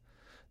Christ.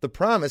 The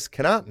promise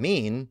cannot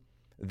mean,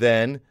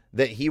 then,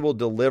 that he will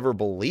deliver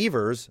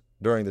believers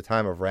during the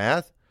time of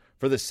wrath,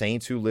 for the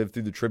saints who live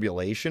through the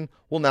tribulation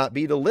will not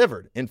be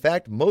delivered. In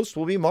fact, most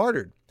will be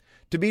martyred.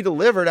 To be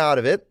delivered out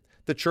of it,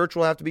 the church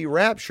will have to be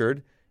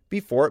raptured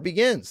before it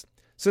begins.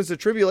 Since the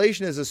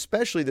tribulation is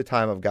especially the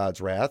time of God's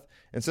wrath,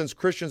 and since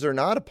Christians are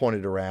not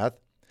appointed to wrath,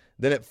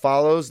 then it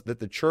follows that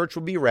the church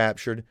will be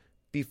raptured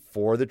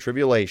before the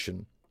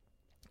tribulation.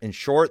 In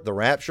short, the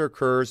rapture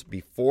occurs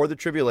before the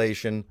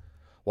tribulation,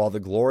 while the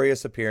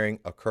glorious appearing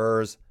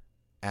occurs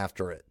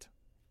after it.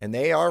 And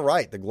they are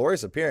right. The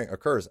glorious appearing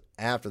occurs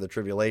after the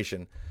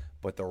tribulation,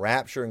 but the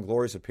rapture and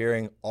glorious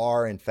appearing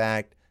are, in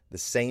fact, the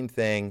same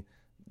thing.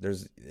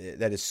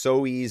 That is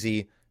so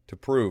easy to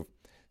prove.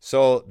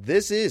 So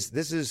this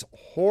is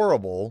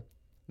horrible.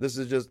 This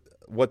is just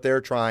what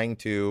they're trying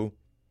to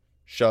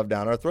shove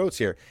down our throats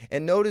here.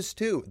 And notice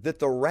too that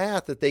the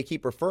wrath that they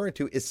keep referring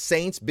to is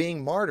saints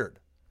being martyred.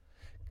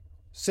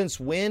 Since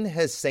when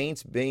has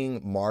saints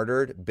being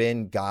martyred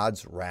been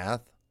God's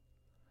wrath?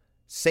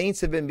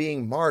 Saints have been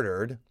being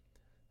martyred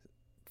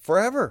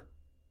forever.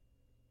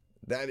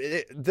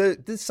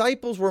 The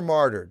disciples were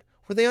martyred.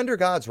 Were they under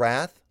God's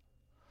wrath?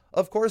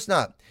 Of course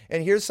not.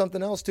 And here's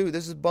something else too.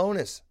 This is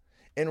bonus.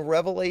 In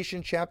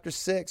Revelation chapter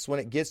 6, when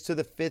it gets to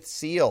the fifth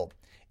seal,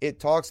 it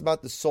talks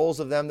about the souls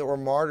of them that were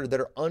martyred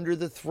that are under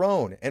the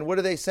throne. And what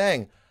are they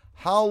saying?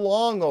 How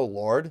long, O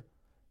Lord?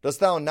 Dost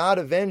thou not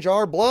avenge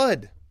our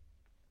blood?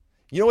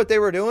 You know what they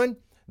were doing?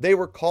 They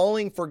were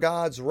calling for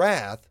God's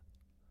wrath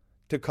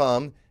to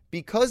come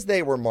because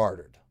they were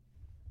martyred.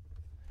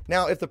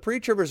 Now, if the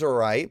pre-tribbers are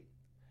right,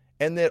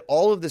 and that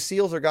all of the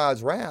seals are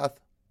God's wrath,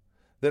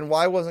 then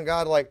why wasn't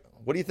God like,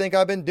 what do you think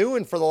I've been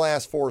doing for the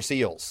last 4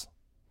 seals?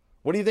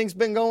 What do you think's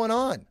been going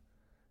on?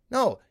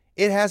 No,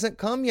 it hasn't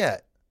come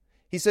yet.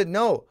 He said,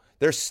 no,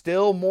 there's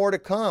still more to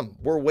come.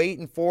 We're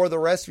waiting for the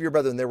rest of your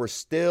brethren. There were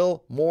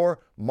still more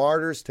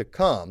martyrs to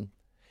come.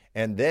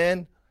 And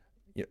then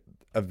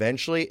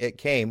eventually it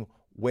came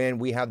when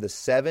we have the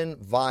 7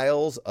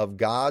 vials of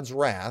God's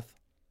wrath.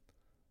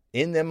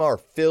 In them are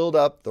filled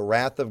up the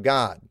wrath of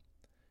God.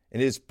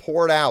 And it is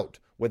poured out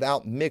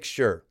without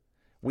mixture.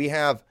 We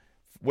have,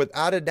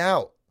 without a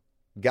doubt,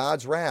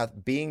 God's wrath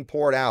being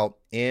poured out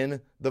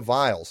in the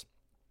vials.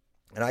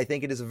 And I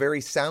think it is a very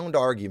sound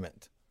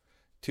argument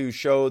to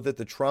show that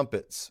the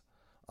trumpets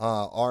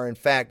are in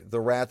fact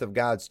the wrath of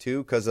God's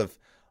too, because of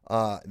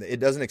it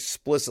doesn't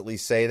explicitly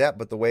say that,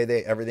 but the way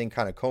everything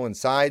kind of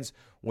coincides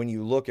when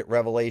you look at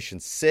Revelation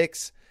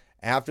 6,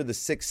 after the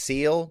 6th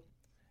seal,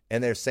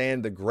 and they're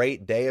saying the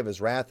great day of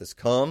his wrath has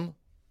come,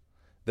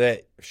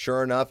 that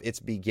sure enough, it's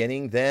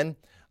beginning then.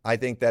 I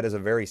think that is a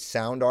very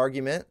sound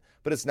argument,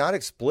 but it's not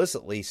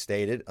explicitly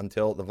stated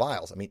until the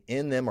vials. I mean,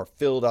 in them are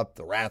filled up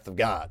the wrath of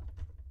God.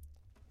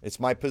 It's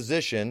my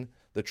position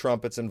the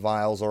trumpets and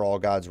vials are all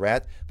God's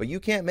wrath, but you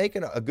can't make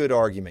a good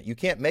argument. You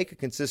can't make a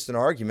consistent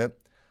argument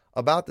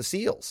about the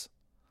seals.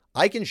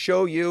 I can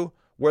show you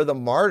where the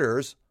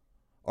martyrs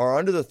are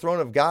under the throne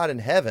of God in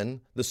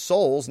heaven, the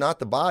souls, not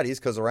the bodies,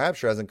 because the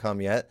rapture hasn't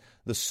come yet.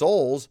 The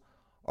souls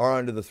are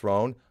under the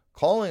throne,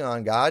 calling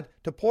on God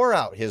to pour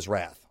out his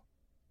wrath.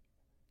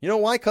 You know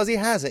why? Because he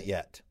hasn't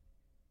yet.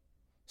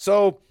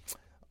 So,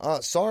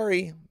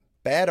 sorry,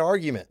 bad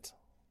argument.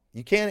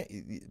 You can't,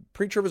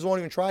 pre-tribbers won't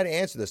even try to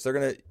answer this. They're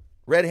going to,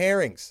 red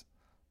herrings.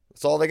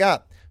 That's all they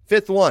got.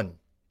 Fifth one.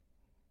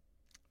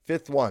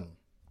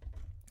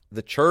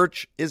 The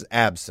church is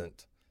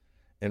absent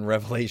in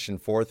Revelation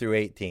 4 through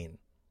 18.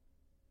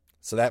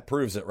 So that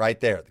proves it right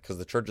there, because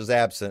the church is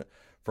absent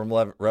from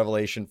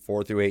Revelation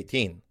 4 through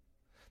 18.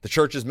 The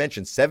church is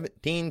mentioned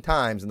 17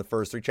 times in the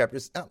first 3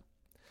 chapters. Oh,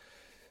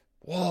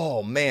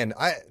 whoa, man,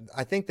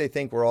 I think they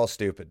think we're all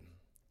stupid.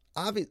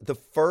 The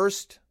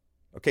first,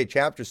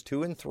 chapters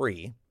 2 and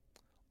 3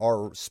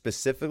 are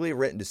specifically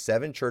written to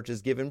 7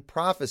 churches, given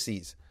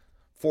prophecies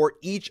for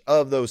each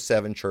of those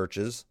 7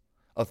 churches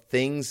of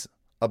things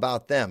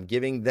about them,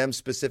 giving them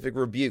specific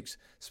rebukes,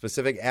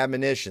 specific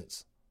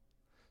admonitions.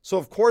 So,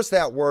 of course,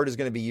 that word is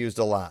going to be used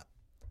a lot,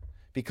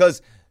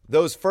 because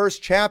those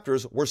first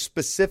chapters were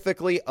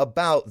specifically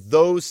about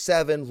those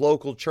 7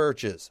 local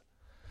churches.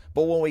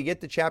 But when we get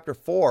to chapter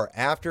 4,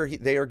 after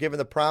they are given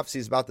the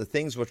prophecies about the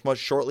things which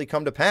must shortly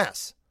come to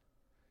pass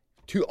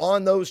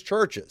on those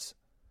churches,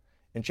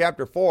 in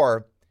chapter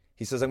 4,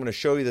 he says, I'm going to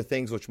show you the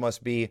things which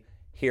must be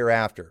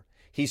hereafter.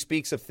 He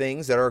speaks of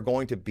things that are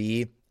going to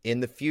be in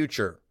the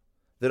future,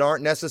 that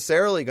aren't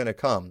necessarily going to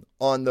come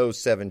on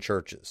those 7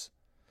 churches.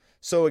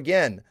 So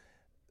again,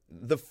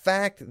 the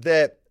fact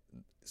that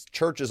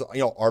churches,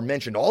 are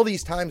mentioned all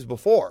these times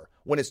before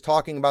when it's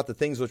talking about the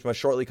things which must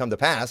shortly come to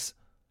pass,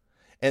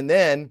 and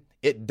then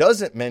it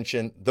doesn't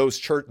mention those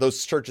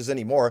churches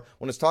anymore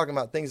when it's talking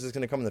about things that's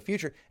going to come in the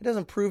future, it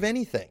doesn't prove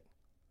anything.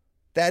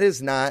 That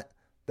is not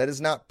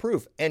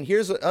proof. And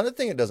here's another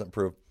thing it doesn't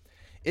prove.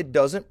 It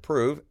doesn't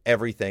prove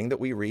everything that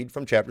we read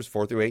from chapters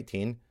 4 through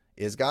 18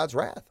 is God's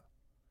wrath.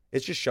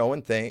 It's just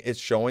showing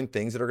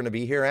things that are going to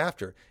be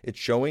hereafter. It's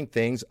showing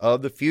things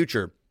of the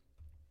future.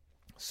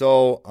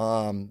 So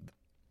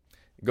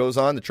it goes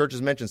on. The church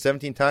is mentioned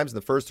 17 times in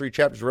the first 3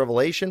 chapters of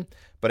Revelation.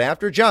 But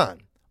after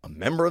John, a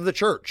member of the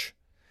church,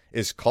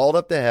 is called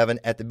up to heaven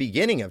at the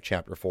beginning of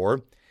chapter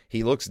 4,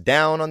 he looks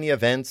down on the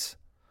events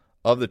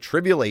of the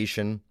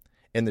tribulation,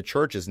 and the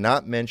church is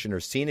not mentioned or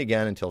seen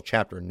again until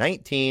chapter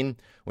 19,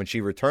 when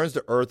she returns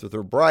to earth with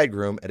her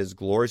bridegroom at his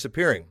glorious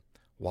appearing.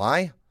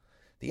 Why?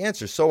 The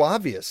answer is so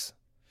obvious.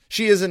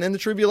 She isn't in the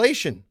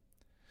tribulation.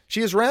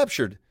 She is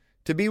raptured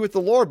to be with the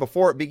Lord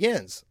before it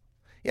begins.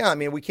 Yeah, I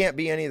mean, we can't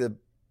be any of the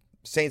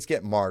saints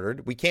get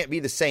martyred. We can't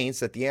be the saints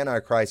that the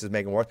Antichrist is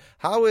making war with.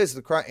 How is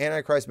the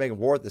Antichrist making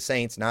war with the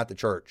saints, not the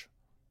church?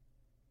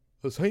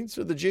 The saints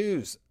are the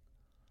Jews.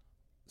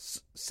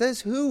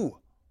 Says who?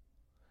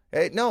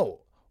 Hey, no,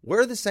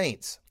 we're the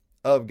saints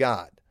of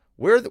God.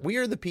 We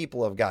are the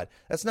people of God.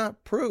 That's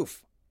not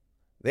proof.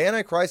 The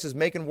Antichrist is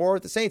making war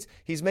with the saints.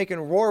 He's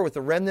making war with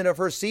the remnant of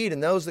her seed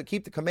and those that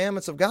keep the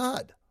commandments of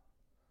God.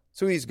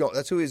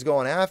 That's who he's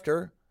going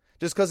after.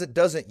 Just because it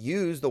doesn't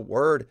use the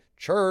word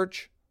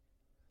church,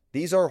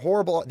 these are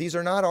horrible. These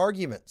are not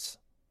arguments.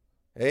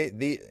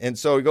 And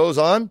so he goes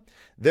on.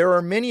 There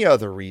are many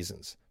other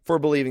reasons for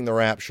believing the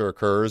rapture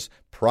occurs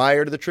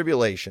prior to the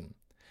tribulation.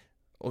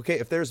 Okay,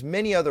 if there's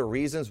many other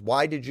reasons,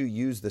 why did you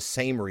use the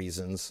same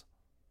reasons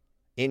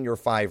in your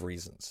 5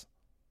 reasons?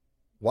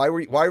 Why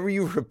were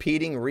you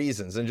repeating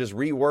reasons and just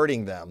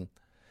rewording them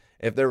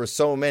if there were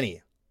so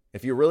many?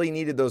 If you really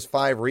needed those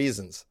 5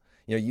 reasons,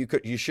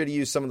 You should have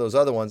used some of those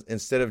other ones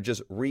instead of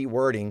just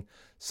rewording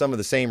some of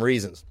the same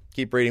reasons.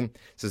 Keep reading. It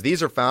says,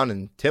 these are found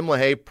in Tim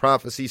LaHaye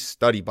Prophecy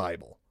Study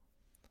Bible.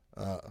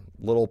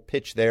 Little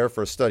pitch there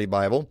for a study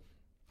Bible.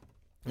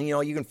 And,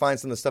 you can find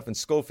some of the stuff in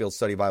Scofield's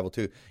study Bible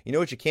too. You know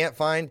what you can't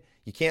find?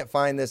 You can't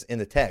find this in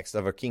the text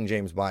of a King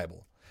James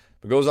Bible.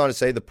 It goes on to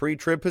say the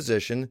pre-trib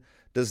position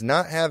does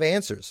not have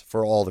answers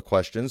for all the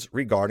questions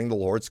regarding the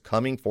Lord's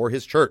coming for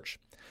his church.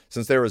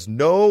 Since there is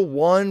no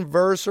one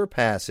verse or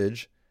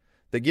passage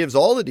that gives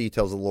all the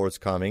details of the Lord's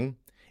coming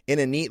in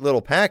a neat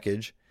little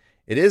package,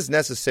 it is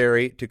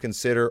necessary to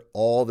consider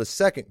all the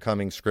second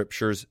coming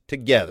scriptures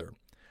together.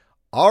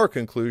 Our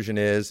conclusion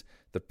is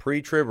the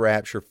pre-trib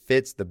rapture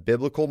fits the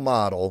biblical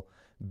model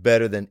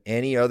better than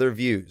any other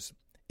views.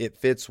 It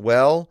fits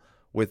well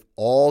with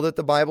all that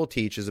the Bible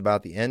teaches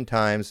about the end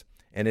times,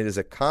 and it is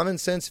a common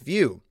sense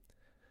view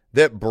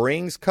that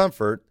brings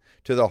comfort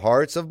to the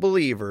hearts of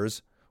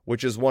believers,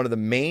 which is one of the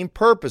main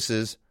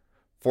purposes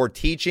for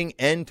teaching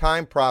end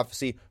time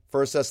prophecy,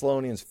 1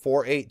 Thessalonians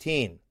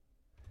 4:18.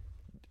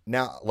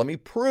 Now, let me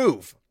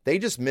prove. They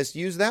just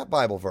misused that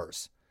Bible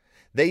verse.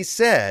 They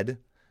said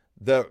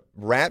the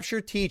rapture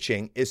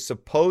teaching is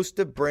supposed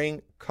to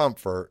bring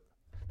comfort.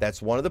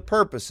 That's one of the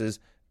purposes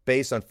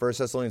based on 1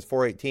 Thessalonians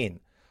 4:18.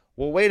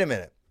 Well, wait a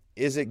minute.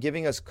 Is it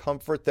giving us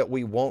comfort that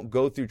we won't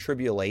go through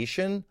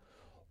tribulation?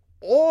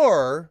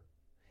 Or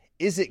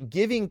is it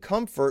giving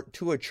comfort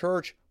to a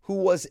church who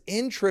was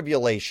in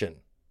tribulation?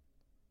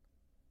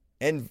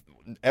 And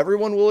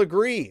everyone will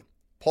agree.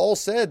 Paul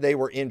said they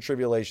were in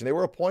tribulation. They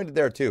were appointed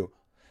there too.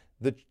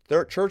 The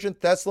church in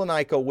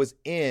Thessalonica was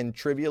in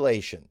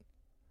tribulation.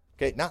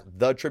 Okay, not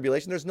the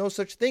tribulation. There's no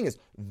such thing as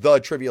the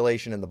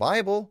tribulation in the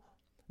Bible.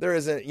 There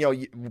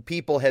isn't,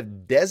 people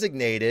have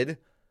designated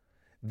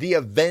the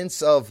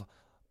events of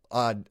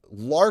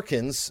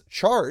Larkin's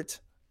chart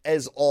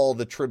as all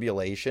the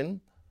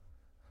tribulation.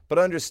 But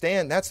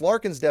understand, that's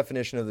Larkin's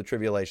definition of the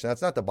tribulation.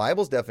 That's not the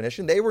Bible's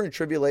definition. They were in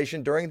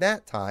tribulation during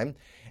that time.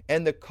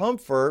 And the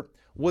comfort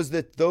was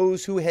that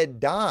those who had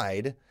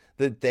died,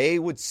 that they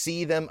would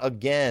see them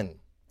again.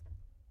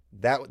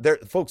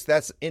 Folks,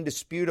 that's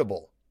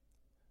indisputable.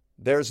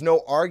 There's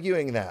no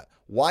arguing that.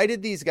 Why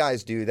did these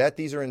guys do that?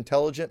 These are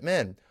intelligent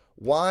men.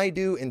 Why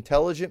do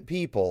intelligent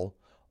people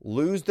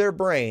lose their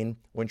brain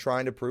when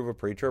trying to prove a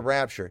pre-trib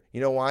rapture?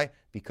 You know why?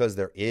 Because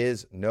there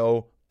is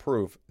no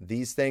proof.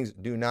 These things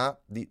do not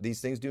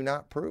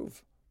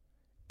prove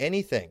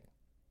anything.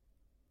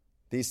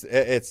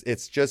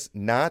 It's just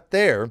not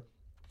there.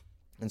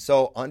 And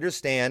so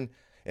understand,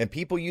 and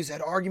people use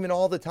that argument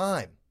all the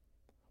time.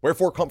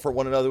 Wherefore comfort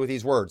one another with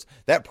these words.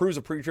 That proves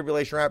a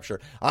pre-tribulation rapture.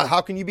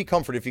 How can you be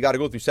comforted if you got to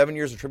go through 7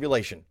 years of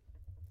tribulation?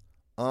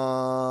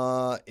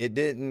 It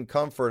didn't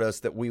comfort us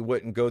that we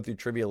wouldn't go through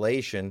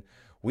tribulation.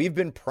 We've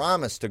been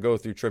promised to go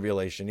through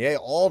tribulation. Yea,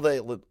 all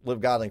that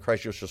live godly in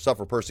Christ shall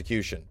suffer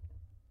persecution.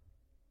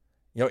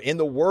 In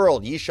the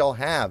world ye shall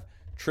have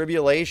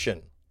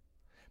tribulation.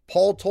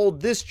 Paul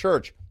told this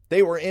church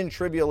they were in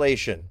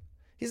tribulation.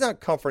 He's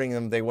not comforting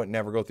them they wouldn't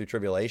never go through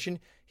tribulation.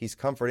 He's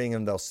comforting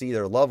them they'll see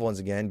their loved ones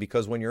again,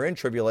 because when you're in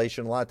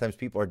tribulation, a lot of times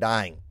people are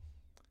dying.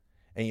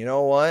 And you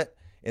know what?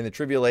 In the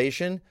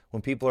tribulation,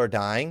 when people are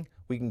dying,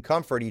 we can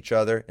comfort each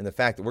other in the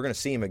fact that we're going to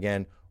see him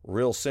again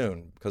real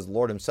soon, because the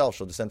Lord himself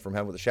shall descend from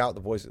heaven with a shout,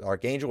 the voice of the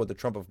archangel, with the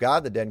trump of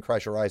God. The dead in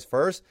Christ shall rise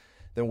first.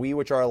 Then we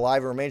which are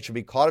alive and remain shall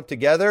be caught up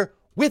together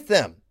with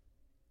them.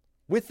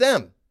 With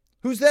them.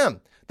 Who's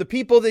them? The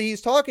people that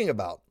he's talking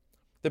about.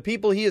 The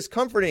people he is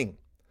comforting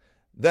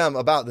them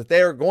about, that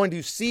they are going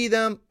to see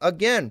them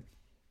again.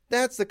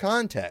 That's the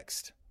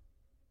context.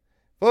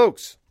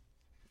 Folks,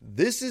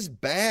 this is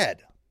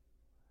bad.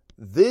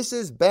 This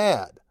is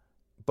bad.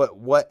 But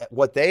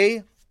what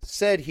they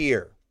said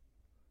here,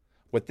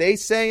 what they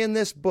say in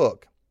this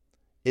book,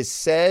 is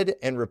said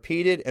and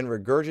repeated and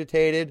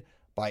regurgitated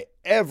by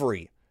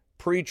every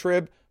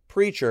pre-trib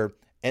preacher,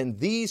 and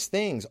these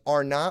things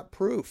are not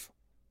proof.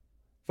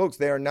 Folks,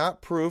 they are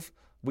not proof.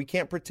 We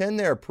can't pretend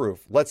they're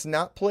proof. Let's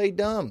not play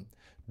dumb.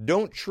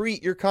 Don't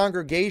treat your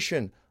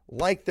congregation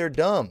like they're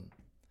dumb.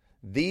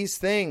 These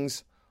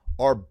things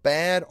are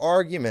bad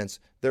arguments.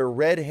 They're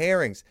red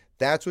herrings.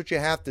 That's what you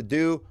have to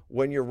do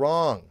when you're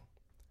wrong.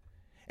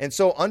 And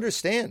so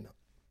understand,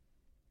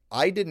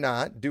 I did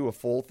not do a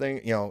full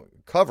thing,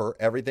 cover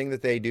everything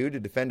that they do to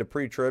defend a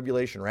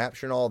pre-tribulation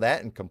rapture and all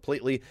that and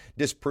completely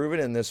disprove it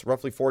in this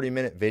roughly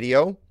 40-minute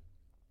video.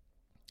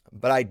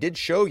 But I did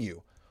show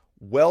you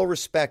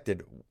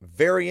well-respected,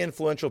 very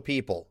influential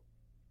people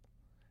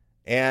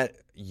and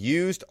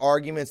used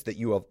arguments that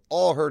you have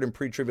all heard in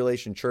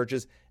pre-tribulation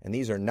churches. And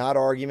these are not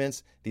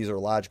arguments. These are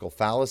logical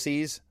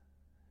fallacies.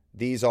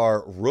 These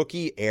are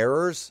rookie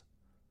errors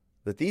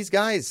that these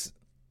guys,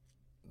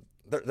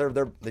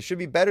 they should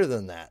be better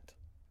than that.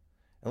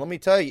 And let me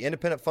tell you,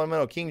 independent,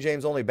 fundamental, King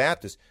James only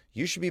Baptist,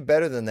 you should be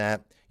better than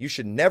that. You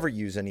should never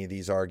use any of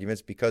these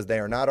arguments, because they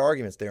are not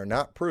arguments. They are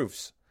not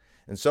proofs.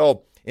 And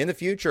so in the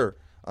future,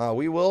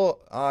 we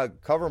will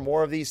cover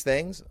more of these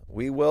things.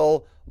 We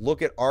will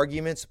look at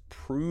arguments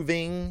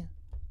proving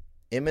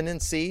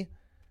imminency.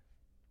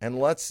 And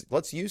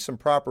let's use some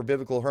proper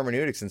biblical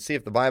hermeneutics and see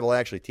if the Bible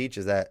actually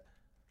teaches that.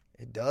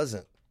 It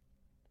doesn't.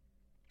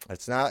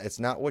 It's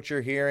not what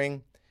you're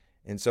hearing.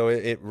 And so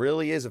it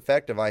really is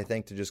effective, I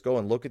think, to just go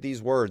and look at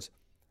these words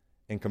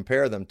and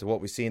compare them to what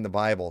we see in the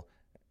Bible,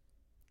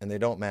 and they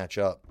don't match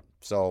up.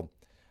 So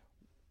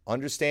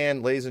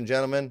understand, ladies and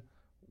gentlemen,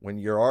 when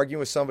you're arguing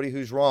with somebody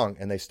who's wrong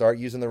and they start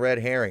using the red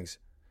herrings,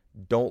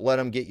 don't let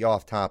them get you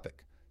off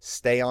topic.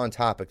 Stay on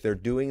topic. They're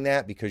doing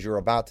that because you're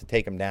about to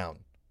take them down.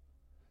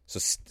 So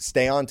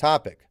stay on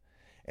topic.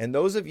 And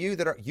those of you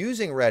that are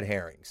using red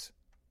herrings,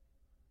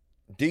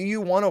 do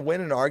you want to win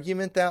an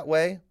argument that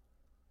way?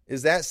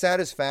 Is that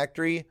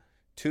satisfactory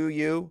to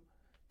you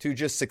to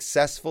just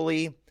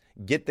successfully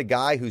get the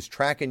guy who's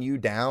tracking you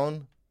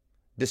down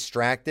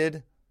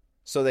distracted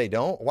so they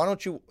don't?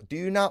 Do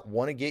you not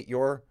want to get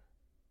your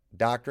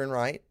doctrine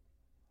right?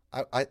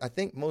 I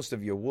think most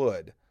of you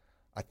would.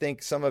 I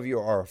think some of you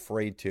are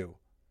afraid to,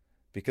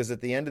 because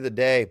at the end of the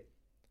day,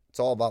 it's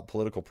all about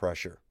political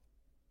pressure.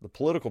 The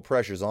political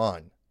pressure's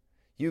on.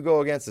 You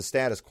go against the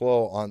status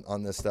quo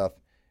on this stuff,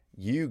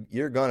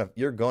 you're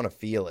gonna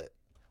feel it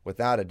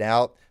without a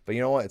doubt. But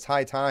you know what? It's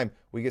high time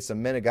we get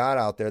some men of God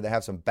out there that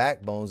have some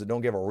backbones, that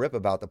don't give a rip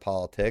about the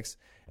politics,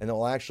 and that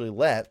will actually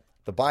let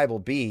the Bible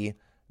be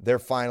their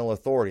final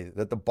authority,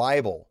 that the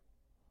Bible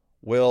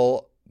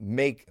will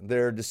make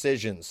their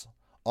decisions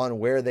on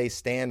where they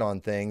stand on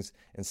things,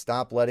 and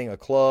stop letting a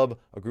club,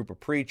 a group of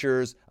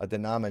preachers, a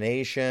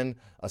denomination,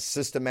 a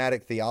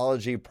systematic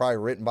theology probably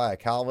written by a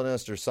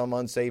Calvinist or some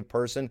unsaved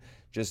person.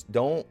 Just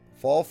don't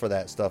fall for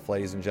that stuff,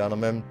 ladies and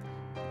gentlemen.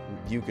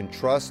 You can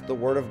trust the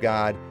Word of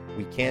God.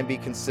 We can be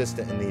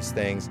consistent in these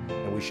things,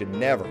 and we should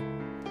never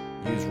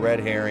use red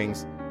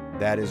herrings.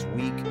 That is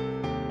weak,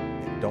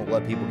 and don't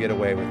let people get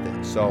away with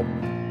it. So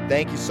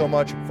thank you so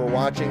much for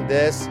watching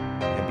this,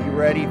 and be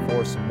ready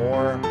for some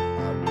more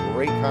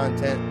great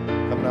content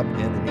coming up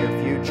in the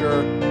near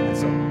future, and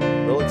some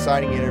real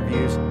exciting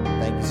interviews.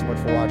 Thank you so much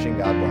for watching.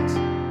 God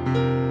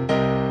bless.